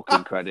this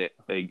fucking credit.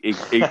 He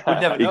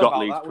got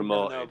Leeds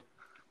promoted.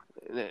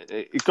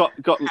 He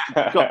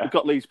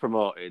got Leeds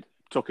promoted.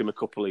 Took him a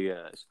couple of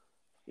years.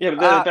 Yeah,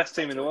 but they're the best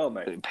team in the world,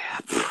 mate.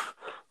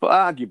 But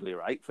arguably,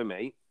 right, for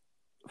me,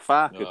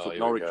 Farke took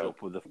Norwich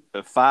up with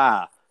a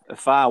far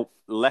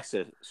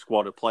lesser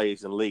squad of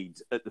players than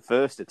Leeds at the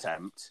first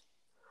attempt.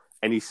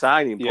 And he's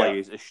signing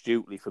players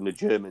astutely from the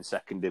German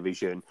second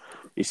division.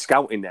 His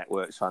scouting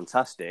network's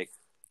fantastic.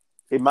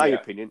 In my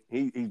opinion,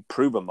 he's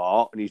proven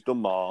more and he's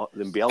done more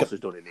than Bielsa's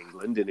done in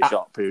England in a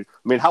short period.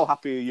 I mean, how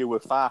happy are you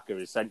with Farke,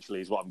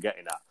 essentially, is what I'm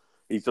getting at.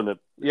 He's done a...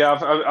 Yeah,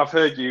 I've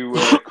heard you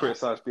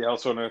criticise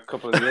Bielsa on a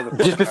couple of the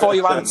other... Just before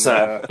you answer,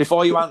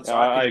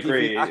 I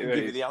agree. I can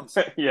give you the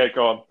answer. Yeah,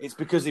 go on. It's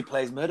because he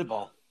plays murder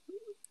ball.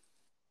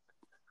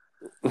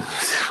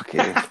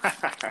 Okay.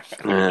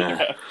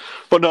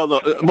 But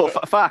but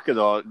Farke,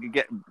 though, you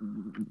get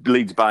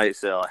Leeds by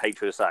its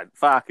hatred aside.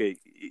 Farke,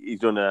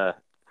 he's done a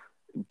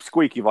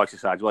squeaky voice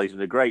aside as well. He's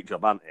done a great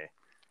job, hasn't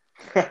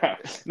he?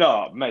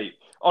 No, mate.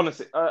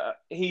 Honestly,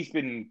 he's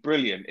been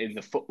brilliant in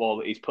the football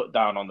that he's put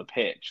down on the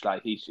pitch.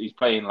 Like he's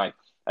playing like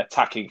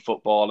attacking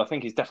football. I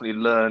think he's definitely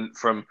learned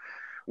from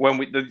when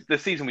the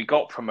season we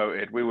got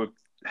promoted.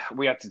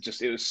 We had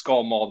to it was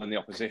score more than the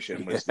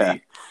opposition was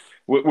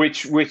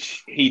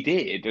which he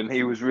did, and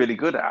he was really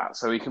good at.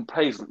 So he can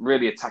play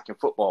really attacking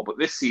football. But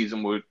this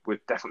season, we're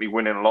definitely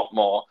winning a lot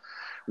more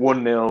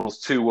 1-0s,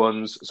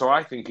 2-1s. So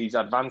I think he's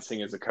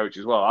advancing as a coach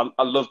as well.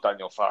 I love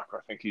Daniel Farke. I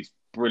think he's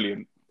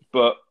brilliant.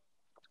 But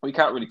we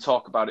can't really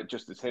talk about it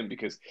just as him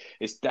because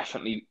it's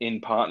definitely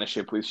in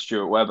partnership with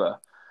Stuart Webber.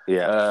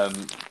 Yeah.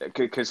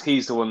 Because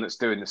he's the one that's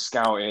doing the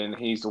scouting.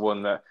 He's the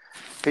one that...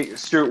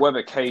 Stuart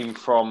Webber came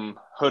from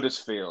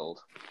Huddersfield,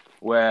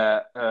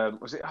 where...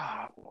 was it...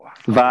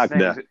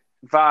 Wagner.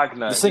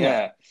 Wagner, the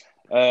singer.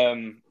 yeah.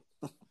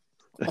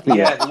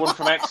 Yeah, the one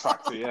from X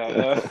Factor,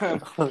 yeah.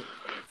 But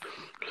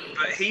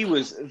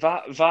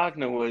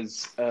Wagner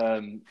was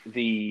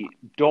the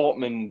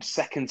Dortmund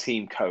second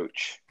team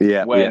coach.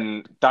 Yeah.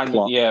 When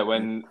Daniel, Klopp.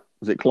 when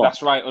Was it Klopp?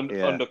 That's right,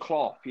 under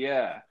Klopp,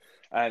 yeah.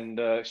 And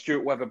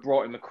Stuart Webber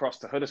brought him across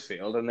to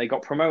Huddersfield, and they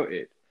got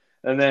promoted.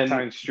 And then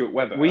signed Stuart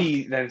Webber.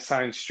 We then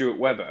signed Stuart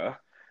Webber,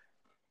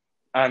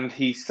 and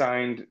he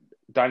signed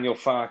Daniel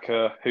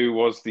Farke, who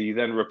was the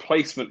then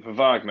replacement for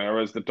Wagner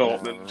as the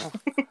Dortmund.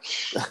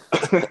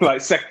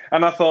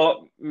 And I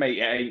thought, mate,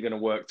 it ain't going to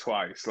work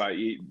twice.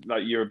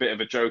 You're a bit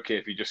of a joker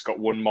if you just got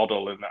one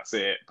model and that's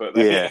it. But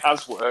it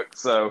has worked.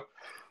 So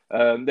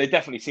they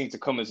definitely seem to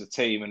come as a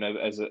team. And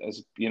as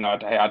you know,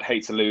 I'd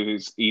hate to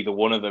lose either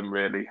one of them.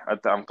 Really,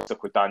 I'm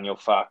stuck with Daniel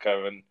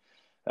Farke,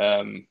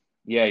 and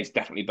he's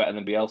definitely better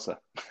than Bielsa.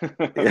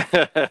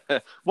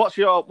 What's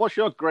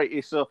your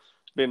greatest?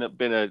 Been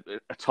a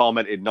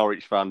tormented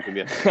Norwich fan from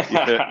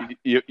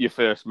your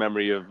first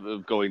memory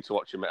of going to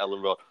watch him at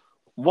Ellen Road.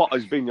 What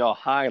has been your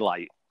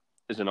highlight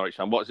as a Norwich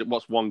fan?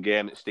 What's one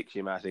game that sticks in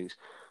your mind? Thinks,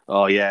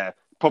 oh yeah,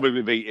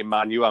 probably beating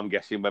Man U. I'm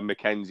guessing when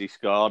Mackenzie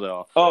scored.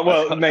 Or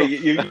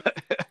mate, you're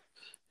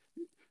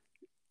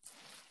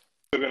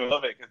gonna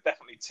love it because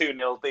definitely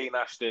 2-0 Dean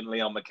Ashton,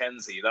 Leon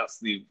Mackenzie. That's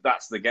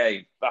the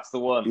game. That's the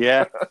one.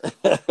 Yeah.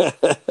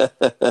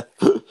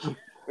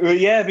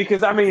 Yeah,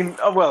 because I mean,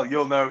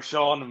 you'll know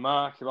Sean and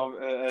Mark, and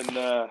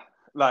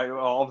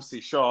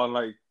obviously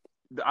Sean,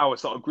 our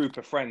sort of group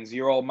of friends.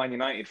 You're all Man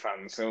United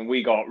fans, and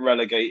we got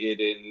relegated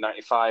in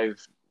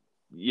 '95,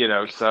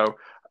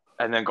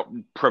 and then got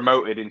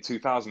promoted in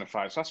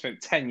 2005. So I spent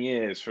 10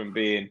 years from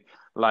being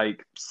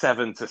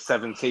 7 to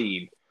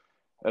 17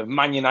 of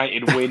Man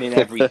United winning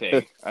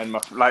everything, and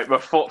my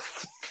 4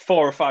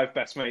 or 5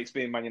 best mates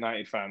being Man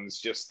United fans,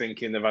 just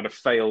thinking they've had a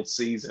failed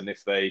season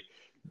if they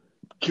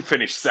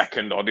finished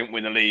second or didn't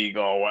win the league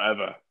or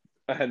whatever.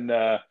 And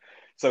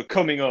so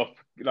coming up,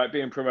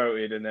 being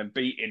promoted and then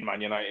beating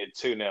Man United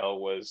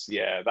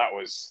 2-0 that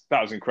was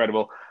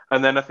incredible.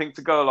 And then I think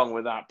to go along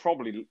with that,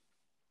 probably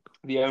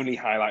the only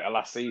highlight of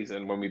last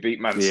season when we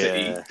beat Man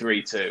City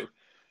 3-2,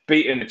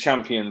 beating the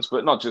champions,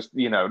 but not just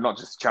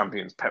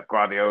champions, Pep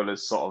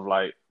Guardiola's sort of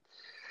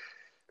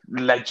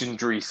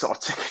legendary sort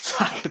of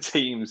tiki-taka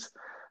teams.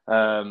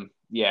 That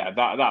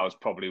was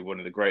probably one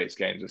of the greatest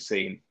games I've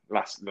seen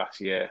last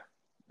year.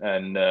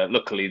 And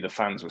luckily, the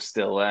fans were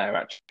still there,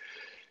 actually.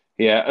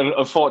 Yeah, and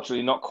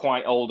unfortunately, not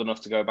quite old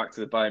enough to go back to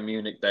the Bayern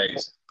Munich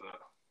days. But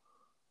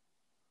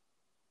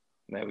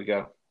there we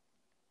go.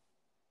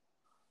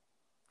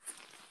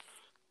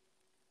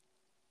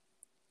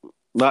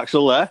 Mark's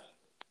still there?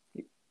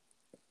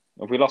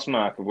 Have we lost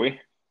Mark, have we?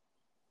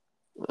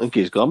 I think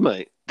he's gone,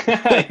 mate.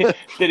 Did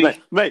he?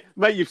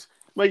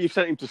 Mate, you've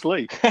sent him to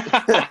sleep.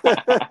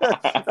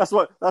 That's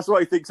what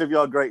he thinks of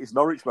your greatest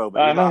Norwich moment.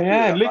 I know,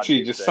 yeah,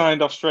 literally just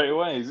signed off straight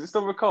away. Is it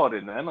still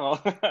recording then?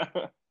 Or...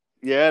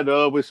 Yeah,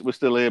 no, we're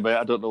still here, mate.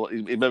 I don't know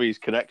maybe his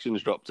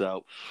connection's dropped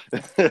out.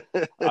 I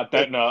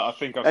don't know. I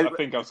think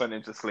I've sent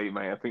him to sleep,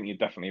 mate. I think you're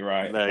definitely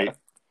right. Mate,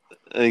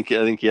 I think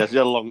he has. He's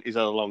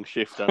had a long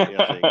shift, hasn't he?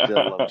 I think he's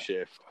had a long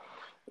shift.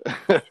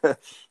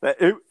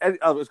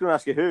 I was going to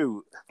ask you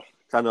who.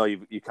 I know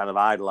you kind of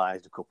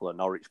idolised a couple of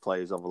Norwich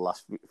players over the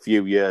last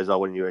few years, or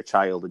when you were a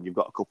child, and you've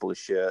got a couple of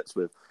shirts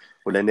with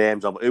their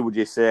names on. Who would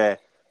you say,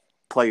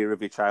 player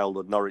of your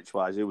childhood,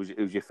 Norwich-wise, who's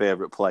your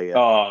favourite player?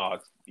 Oh,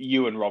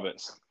 Ewan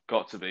Roberts,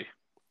 got to be.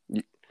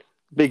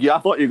 Big. I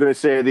thought you were going to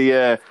say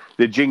the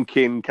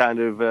jinking kind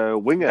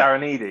of winger,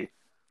 Darren Eadie.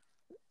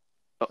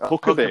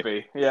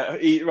 Huckabee.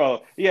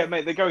 Yeah,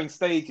 mate. They go in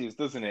stages,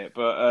 doesn't it?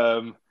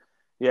 But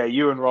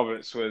Ewan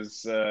Roberts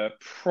was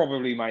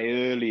probably my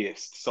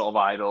earliest sort of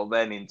idol.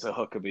 Then into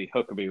Huckabee.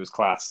 Huckabee was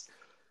class.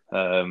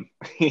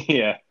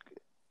 Yeah.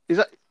 Is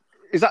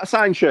that a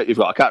signed shirt you've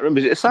got? I can't remember.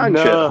 Is it a signed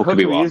shirt? No,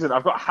 Huckabee isn't.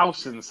 I've got a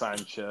Howson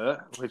signed shirt,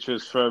 which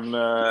was from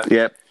our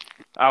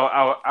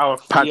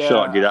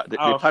Padshot did that.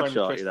 Our friend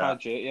Chris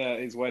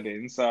Padgett, his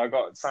wedding. So I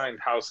got a signed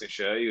Howson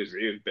shirt. He was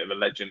a bit of a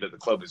legend at the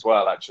club as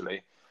well,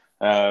 actually.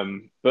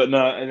 But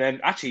no, and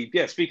then actually,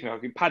 speaking of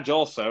Huckabee, Padge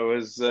also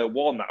has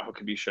worn that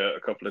Huckabee shirt a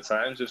couple of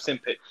times. I've seen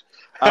it.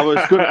 I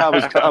was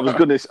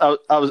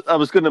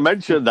going to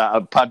mention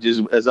that Padge has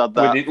had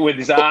that with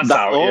his ass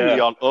out.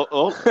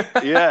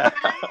 Yeah.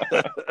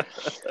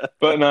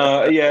 But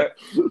no,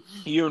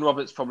 Ewan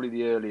Roberts probably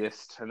the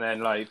earliest, and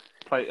then I'm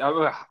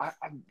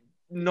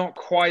not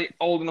quite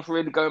old enough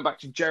really going back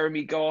to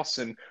Jeremy Goss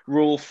and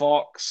Rule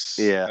Fox.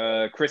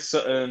 Yeah. Chris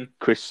Sutton.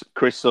 Chris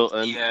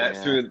Sutton.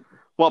 Yeah. Through.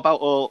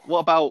 What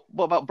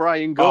about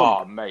Brian Gunn?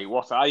 Oh, mate,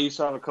 I used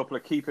to have a couple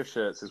of keeper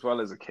shirts as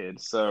well as a kid.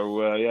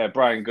 So yeah,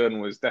 Brian Gunn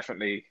was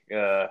definitely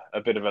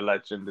a bit of a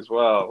legend as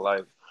well.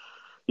 Like,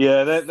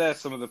 yeah, they're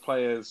some of the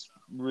players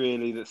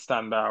really that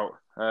stand out.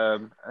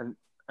 And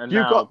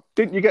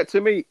Didn't you get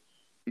to meet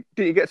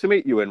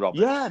Ewan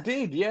Roberts? Yeah, I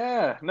did.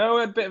 Yeah, no,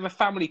 a bit of a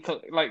family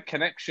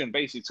connection,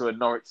 basically, to a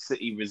Norwich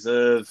City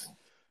reserve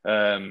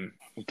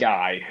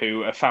guy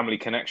who a family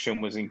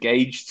connection was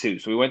engaged to.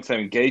 So we went to their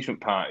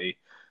engagement party,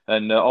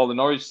 and all the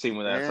Norwich team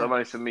were there. Yeah. So I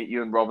managed to meet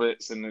Ewan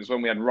Roberts, and it was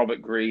when we had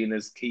Robert Green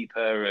as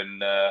keeper.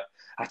 And to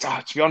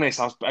be honest,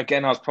 I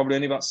was probably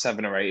only about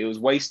 7 or 8. It was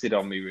wasted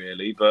on me,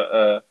 really,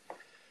 but.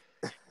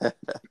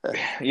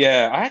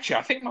 Yeah, I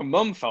think my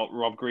mum felt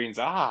Rob Green's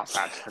ass.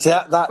 See,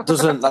 that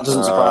doesn't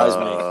surprise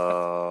me.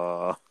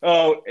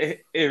 Oh,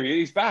 here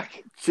he's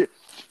back.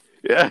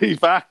 Yeah, he's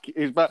back.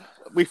 He's back.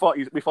 We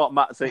thought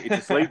Matt sent you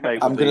to sleep, mate.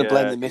 I'm going to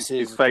blame the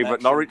missus. His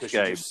favourite Norwich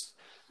game.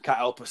 Can't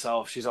help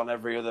herself. She's on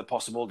every other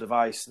possible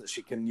device that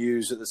she can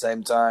use at the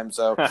same time.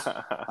 So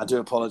I do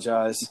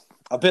apologise.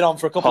 I've been on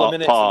for a couple of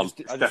minutes. I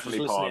just was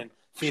listening,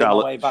 feeling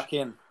my way back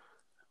in.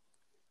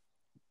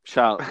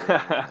 Charlotte's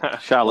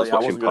I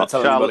wasn't going to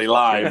tell anybody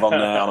live on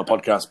a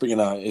podcast, but it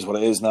is what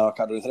it is now. I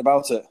can't do anything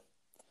about it.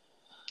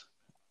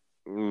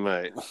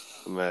 Mate,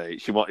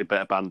 she wanted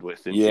better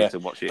bandwidth, didn't she, to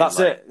watch it? That's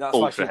it. That's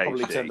why she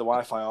probably turned the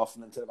Wi-Fi off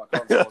and then turned it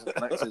back on so I wasn't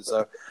connected.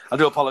 So I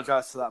do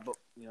apologise for that, but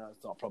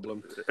it's not a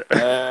problem.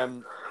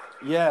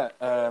 Yeah.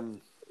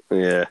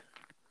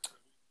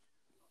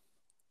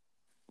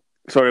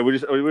 Sorry,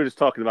 we were just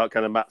talking about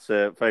kind of Matt's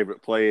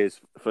favourite players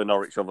for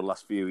Norwich over the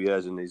last few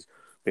years, and he's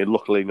been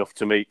lucky enough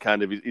to meet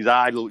kind of his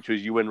idol, which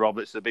was Ewan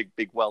Roberts, a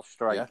big Welsh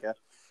striker.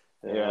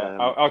 Yeah. Do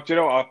you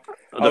know what?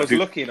 I was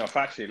lucky enough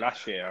actually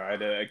last year.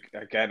 I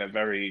had a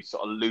very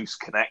sort of loose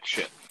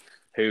connection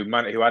who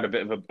had a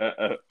bit of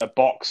a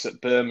box at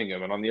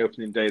Birmingham, and on the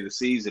opening day of the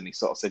season, he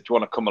sort of said, "Do you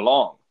want to come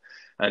along?"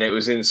 And it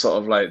was in sort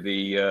of like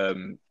the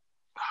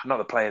not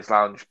the players'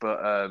 lounge,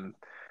 but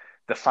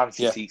the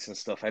fancy seats and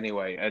stuff.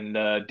 Anyway, and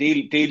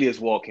Delia's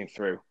walking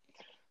through.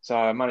 So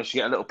I managed to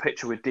get a little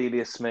picture with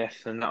Delia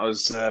Smith, and that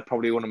was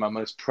probably one of my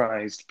most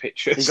prized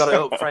pictures. You got it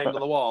up framed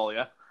on the wall,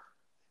 yeah?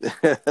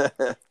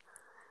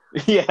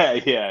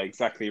 Yeah,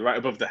 exactly. Right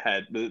above the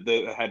head,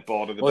 the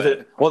headboard of the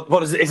bed.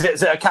 What is it? Is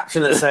it a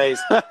caption that says,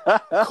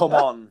 "Come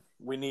on,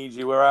 we need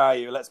you. Where are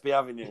you? Let's be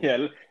having you."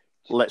 Yeah,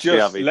 let's be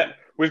having you.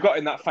 We've got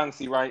in that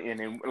fancy writing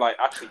in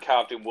actually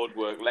carved in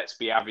woodwork. Let's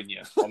be having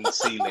you on the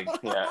ceiling.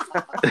 Yeah.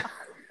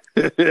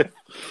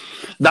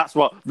 That's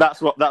what Matt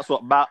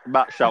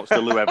shouts to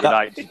Lou every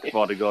night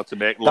before they go to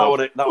make love.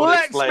 That would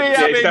explain.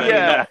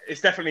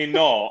 It's definitely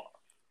not.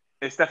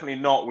 It's definitely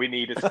not. We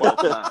need a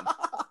 12th man.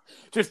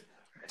 Just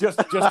a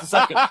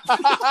second.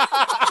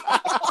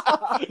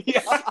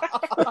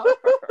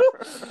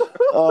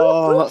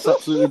 Oh, that's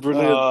absolutely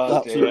brilliant.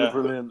 Absolutely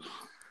brilliant.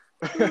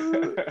 We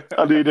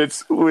need a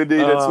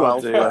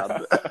 12th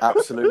man.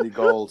 Absolutely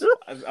gold.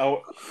 I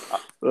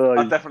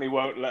definitely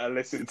won't let her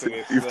listen to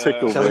this. You've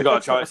tickled me. She hasn't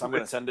got a choice. I'm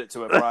going to send it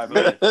to her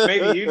privately.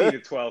 Maybe you need a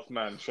 12th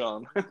man,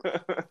 Sean.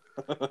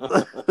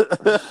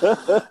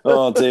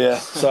 Oh dear.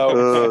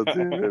 So,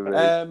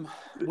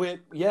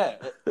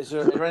 is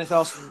there anything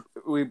else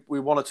we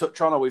want to touch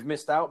on or we've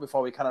missed out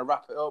before we kind of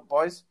wrap it up,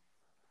 boys?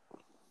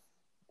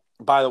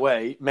 By the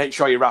way, make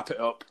sure you wrap it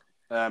up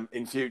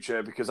in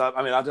future, because I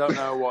don't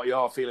know what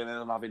you're feeling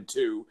on having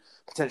 2,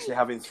 potentially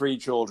having 3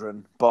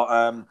 children, but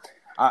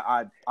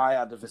I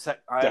had a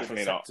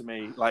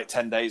vasectomy like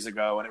 10 days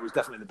ago, and it was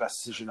definitely the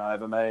best decision I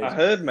ever made. I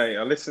heard, mate.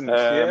 I listened.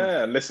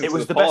 Listened. It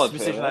was the best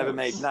decision I ever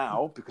made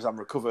now because I'm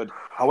recovered.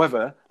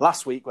 However,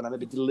 last week when I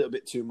maybe did a little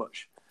bit too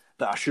much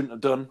that I shouldn't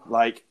have done,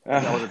 I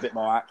was a bit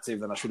more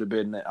active than I should have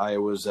been. I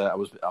was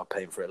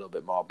paying for it a little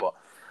bit more,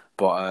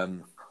 but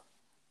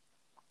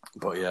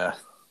yeah,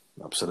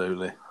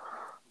 absolutely.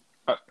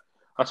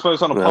 I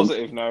suppose on a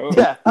positive note,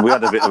 we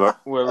had a bit of a.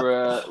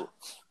 We're.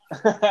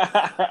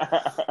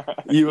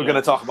 You were going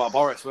to talk about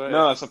Boris, weren't you?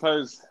 No, I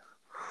suppose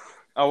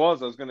I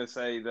was going to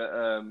say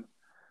that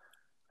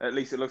at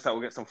least it looks like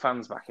we'll get some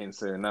fans back in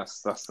soon.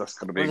 That's going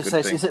to be a good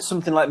thing. Is it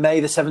something like May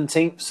the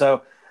 17th?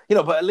 So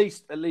but at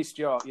least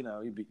you'll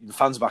be the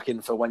fans back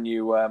in for when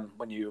you're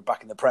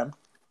back in the Prem,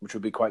 which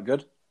would be quite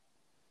good.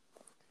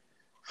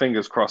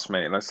 Fingers crossed,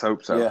 mate. Let's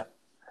hope so. Yeah.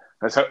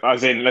 Let's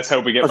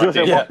hope we get back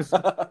in. Yeah.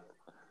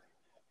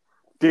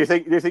 Do you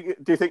think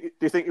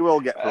you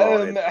will get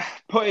brought in?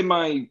 Putting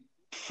my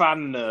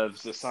fan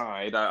nerves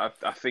aside, I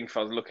think if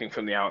I was looking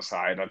from the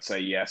outside, I'd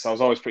say yes. I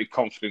was always pretty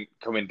confident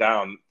coming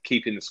down,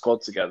 keeping the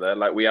squad together.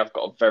 Like, we have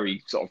got a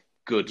very sort of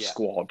good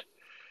squad.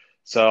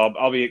 So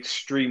I'll be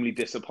extremely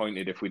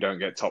disappointed if we don't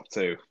get top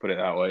 2, put it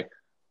that way.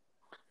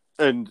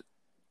 And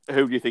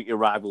who do you think your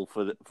rival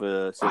for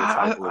the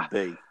title would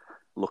be,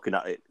 looking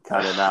at it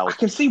kind of now? I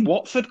can see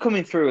Watford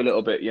coming through a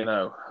little bit,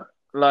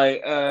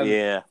 Like,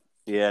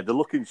 Yeah, they're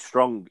looking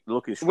strong.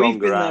 We've been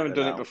there and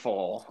done it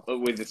before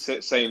with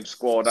the same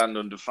squad and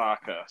under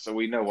Farker, so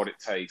we know what it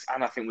takes.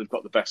 And I think we've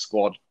got the best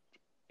squad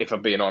if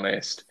I'm being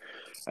honest.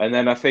 And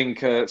then I think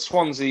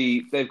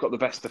Swansea, they've got the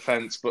best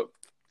defence, but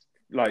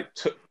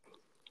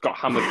got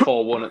hammered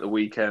 4-1 at the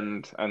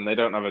weekend, and they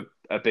don't have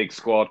a big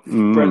squad.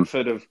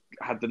 Brentford have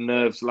had the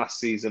nerves last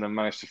season and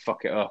managed to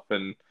fuck it up,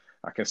 and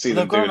I can see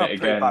them doing it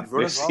again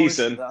this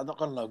season. They're not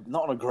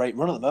on a great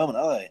run at the moment,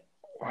 are they?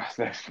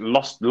 They've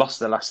lost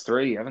their last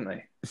 3, haven't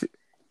they?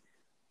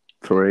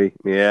 3,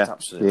 yeah.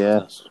 Absolutely.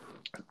 Yeah.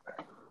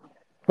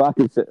 But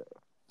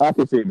I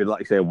can see it be like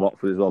you say,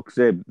 Watford as well, because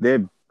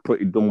they've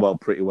done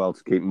pretty well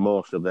to keep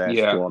most of their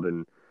squad,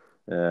 and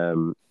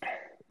I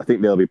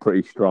think they'll be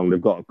pretty strong.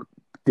 They've got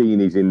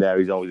Deeney's in there;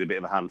 he's always a bit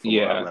of a handful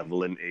at that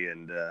level, isn't he?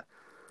 And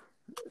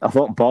I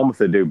thought Bournemouth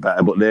would do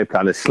better, but they've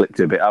kind of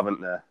slipped a bit,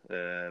 haven't they?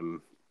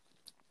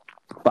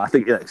 But I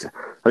think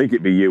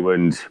it'd be you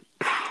and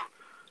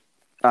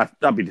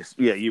I'd be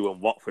you and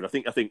Watford. I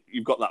think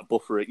you've got that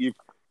buffer because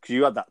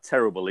you had that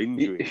terrible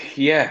injury.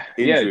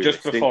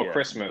 Just before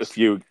Christmas.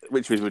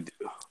 Which was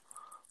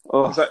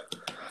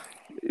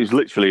it was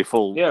literally a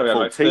full we had full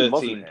like team,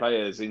 13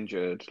 players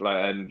injured,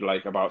 and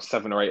about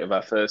 7 or 8 of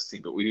our first team,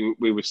 but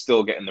we were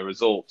still getting the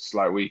results.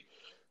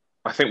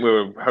 I think we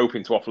were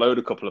hoping to offload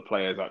a couple of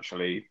players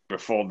actually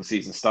before the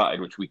season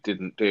started, which we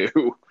didn't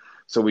do.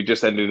 So we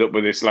just ended up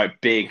with this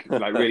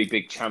really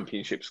big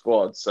championship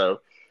squad.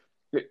 So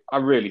I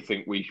really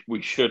think we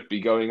should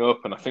be going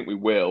up, and I think we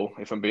will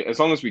as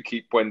long as we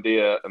keep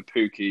Buendia and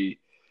Pukki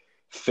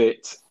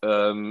fit,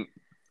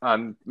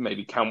 and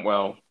maybe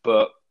Cantwell.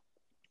 But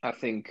I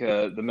think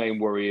the main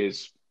worry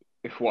is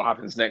what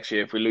happens next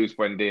year if we lose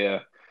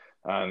Buendia,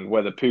 and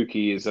whether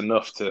Pukki is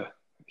enough to.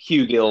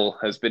 Hugh Gill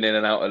has been in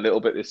and out a little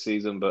bit this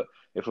season, but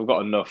if we've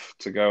got enough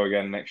to go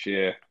again next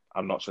year,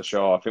 I'm not so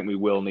sure. I think we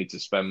will need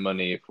to spend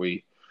money if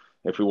we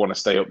want to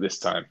stay up this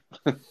time.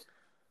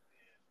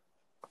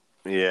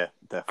 Yeah,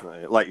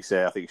 definitely. Like you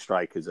say, I think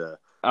strikers are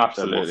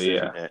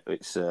absolutely.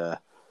 It's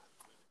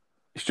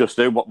just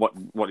what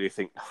do you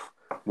think?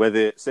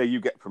 Whether say you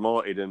get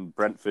promoted and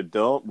Brentford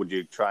don't, would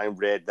you try and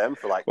raid them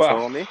for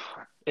Tony?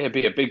 It'd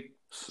be a big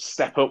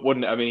step up,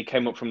 wouldn't it? I mean, he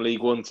came up from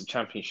League One to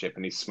Championship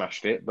and he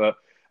smashed it. But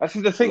I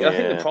think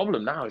the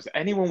problem now is that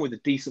anyone with a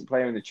decent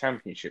player in the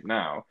Championship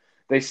now,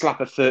 they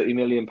slap a £30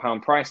 million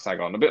price tag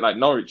on, a bit like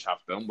Norwich have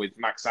done with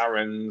Max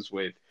Aarons,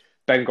 with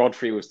Ben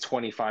Godfrey was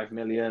 25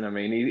 million. I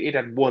mean, he'd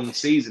had 1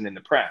 season in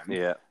the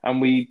Prem, and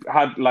we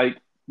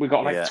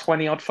got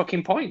 20 odd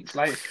fucking points.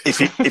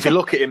 If you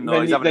look at him,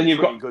 though, he's having a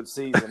pretty good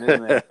season,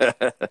 isn't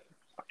he?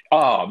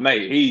 Oh,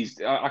 mate,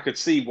 I could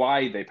see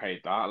why they paid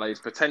that. His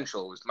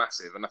potential was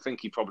massive, and I think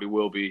he probably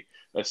will be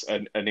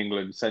an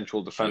England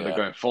central defender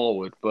going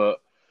forward. But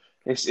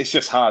it's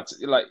just hard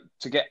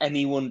to get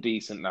anyone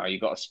decent now.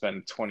 You've got to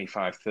spend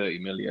 25, 30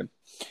 million.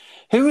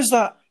 Who was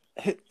that?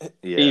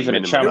 Even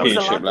at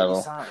Championship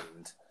level.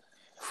 Signed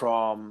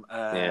from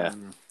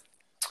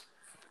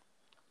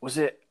was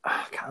it?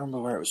 I can't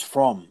remember where it was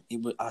from.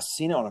 I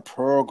seen it on a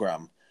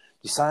programme.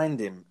 You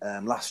signed him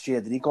last year.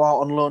 Did he go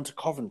out on loan to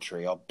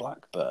Coventry or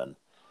Blackburn?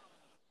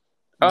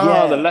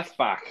 Oh, the left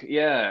back.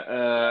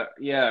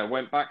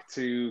 Went back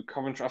to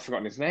Coventry. I've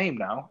forgotten his name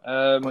now.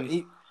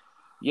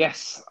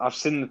 Yes, I've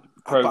seen the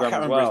programme. I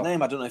can't remember his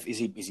name. I don't know if is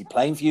he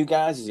playing for you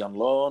guys? Is he on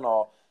loan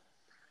or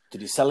did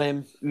you sell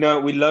him? No,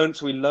 we loaned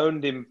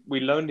him. We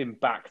loaned him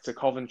back to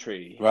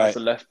Coventry as a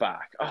left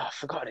back. Oh, I've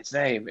forgotten his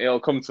name. It'll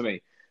come to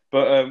me.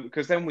 But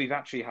because then we've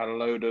actually had a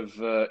load of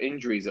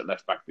injuries at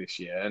left back this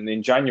year, and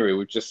in January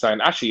we've just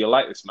signed. Actually, you'll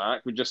like this,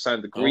 Mark. We just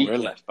signed the Greek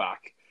left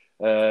back.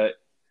 Giannoulis.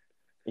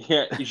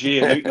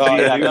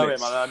 I know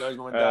him. I know his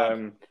mum and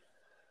dad.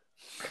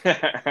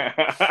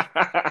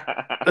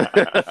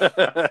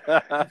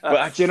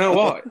 But do you know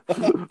what?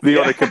 The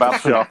other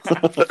kebab shop.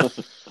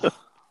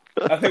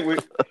 I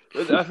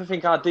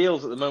think our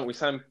deals at the moment, we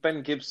signed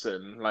Ben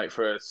Gibson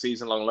for a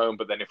season-long loan,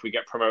 but then if we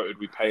get promoted,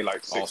 we pay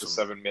 6 or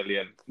 7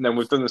 million. And then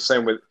we've done the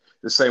same with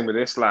this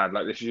lad,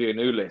 this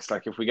Giannoulis.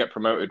 If we get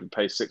promoted, we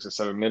pay 6 or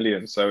 7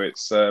 million. So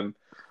it's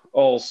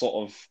all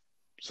sort of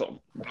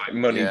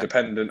money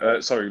dependent.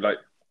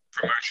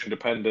 Promotion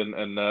dependent.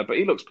 And but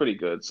he looks pretty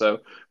good.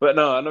 So, but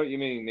no, I know what you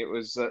mean. It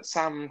was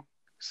Sam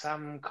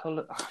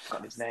Cullen. I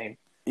forgot his name.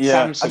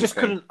 Yeah, I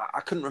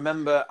couldn't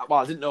remember. Well,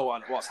 I didn't know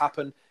what's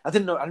happened. I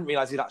didn't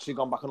realise he'd actually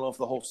gone back on loan for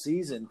the whole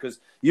season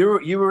because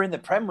you were in the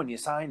Prem when you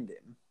signed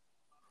him.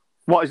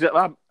 What is it?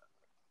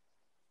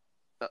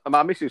 Am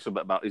I missing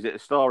something about? Is it a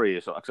story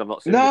or something? Because I've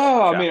not seen.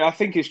 No, I mean I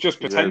think it's just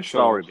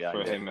potential story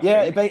behind for him.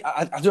 Yeah,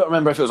 I don't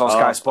remember if it was on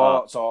Sky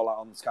Sports or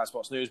on Sky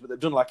Sports News, but they've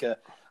done a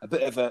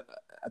bit of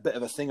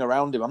a thing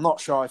around him. I'm not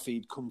sure if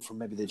he'd come from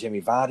maybe the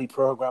Jamie Vardy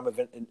programme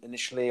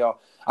initially, or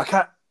I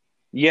can't.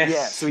 Yes,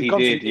 yeah. So he'd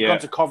gone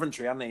to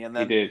Coventry, hadn't he? And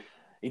then he did.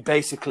 He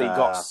basically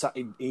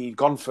he'd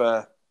gone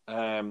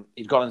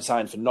and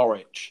signed for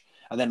Norwich,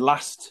 and then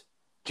last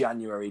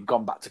January he'd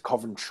gone back to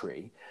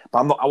Coventry.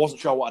 But I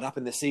wasn't sure what had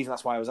happened this season.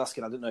 That's why I was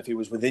asking. I didn't know if he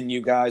was within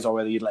you guys or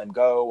whether you'd let him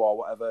go or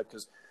whatever.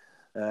 Because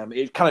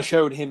it kind of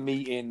showed him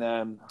meeting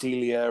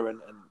Delia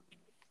and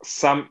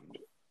Sam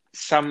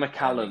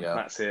McCallum.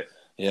 That's it.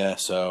 Yeah.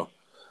 So,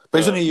 But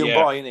he's only a young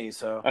yeah. boy, isn't he?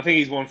 So I think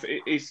he's one.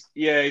 He's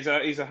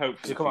a hope.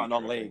 He's come out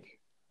non-league.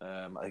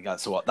 I think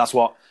that's what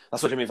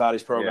Jimmy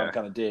Vardy's program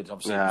kind of did.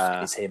 Obviously,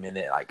 it's him in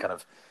it, like kind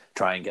of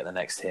try and get the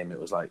next him. It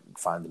was like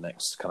find the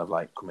next kind of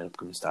like coming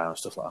down and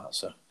stuff like that.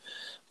 So,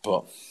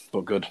 but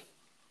good.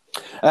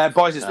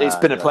 Boys, it's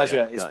been a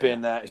pleasure. It's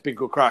been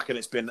good crack, and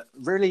it's been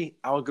really.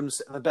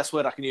 The best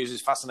word I can use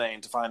is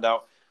fascinating to find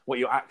out what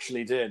you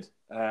actually did,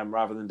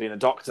 rather than being a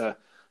doctor.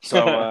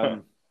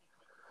 So,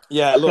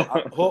 yeah, look.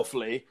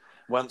 Hopefully,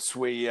 once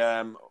we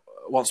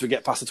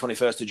get past the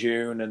 21st of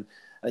June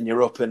and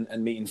you're up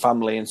and meeting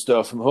family and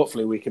stuff, and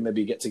hopefully we can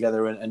maybe get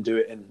together and do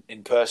it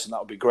in person. That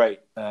would be great.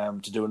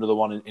 To do another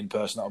one in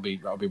person, that would be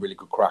really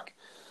good crack.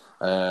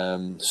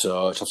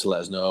 So just have to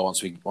let us know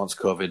once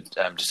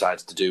COVID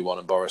decides to do one,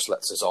 and Boris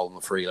lets us all on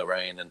the free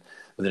rein, and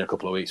within a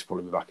couple of weeks we'll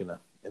probably be back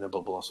in a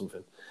bubble or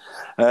something.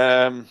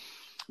 Yeah,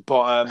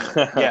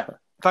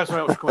 thanks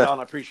very much for coming on.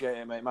 I appreciate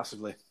it, mate,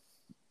 massively.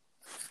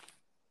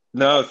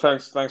 No,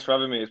 thanks for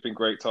having me. It's been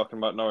great talking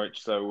about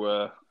Norwich.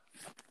 So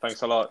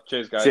thanks a lot.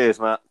 Cheers, guys. Cheers,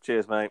 Matt.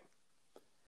 Cheers, mate.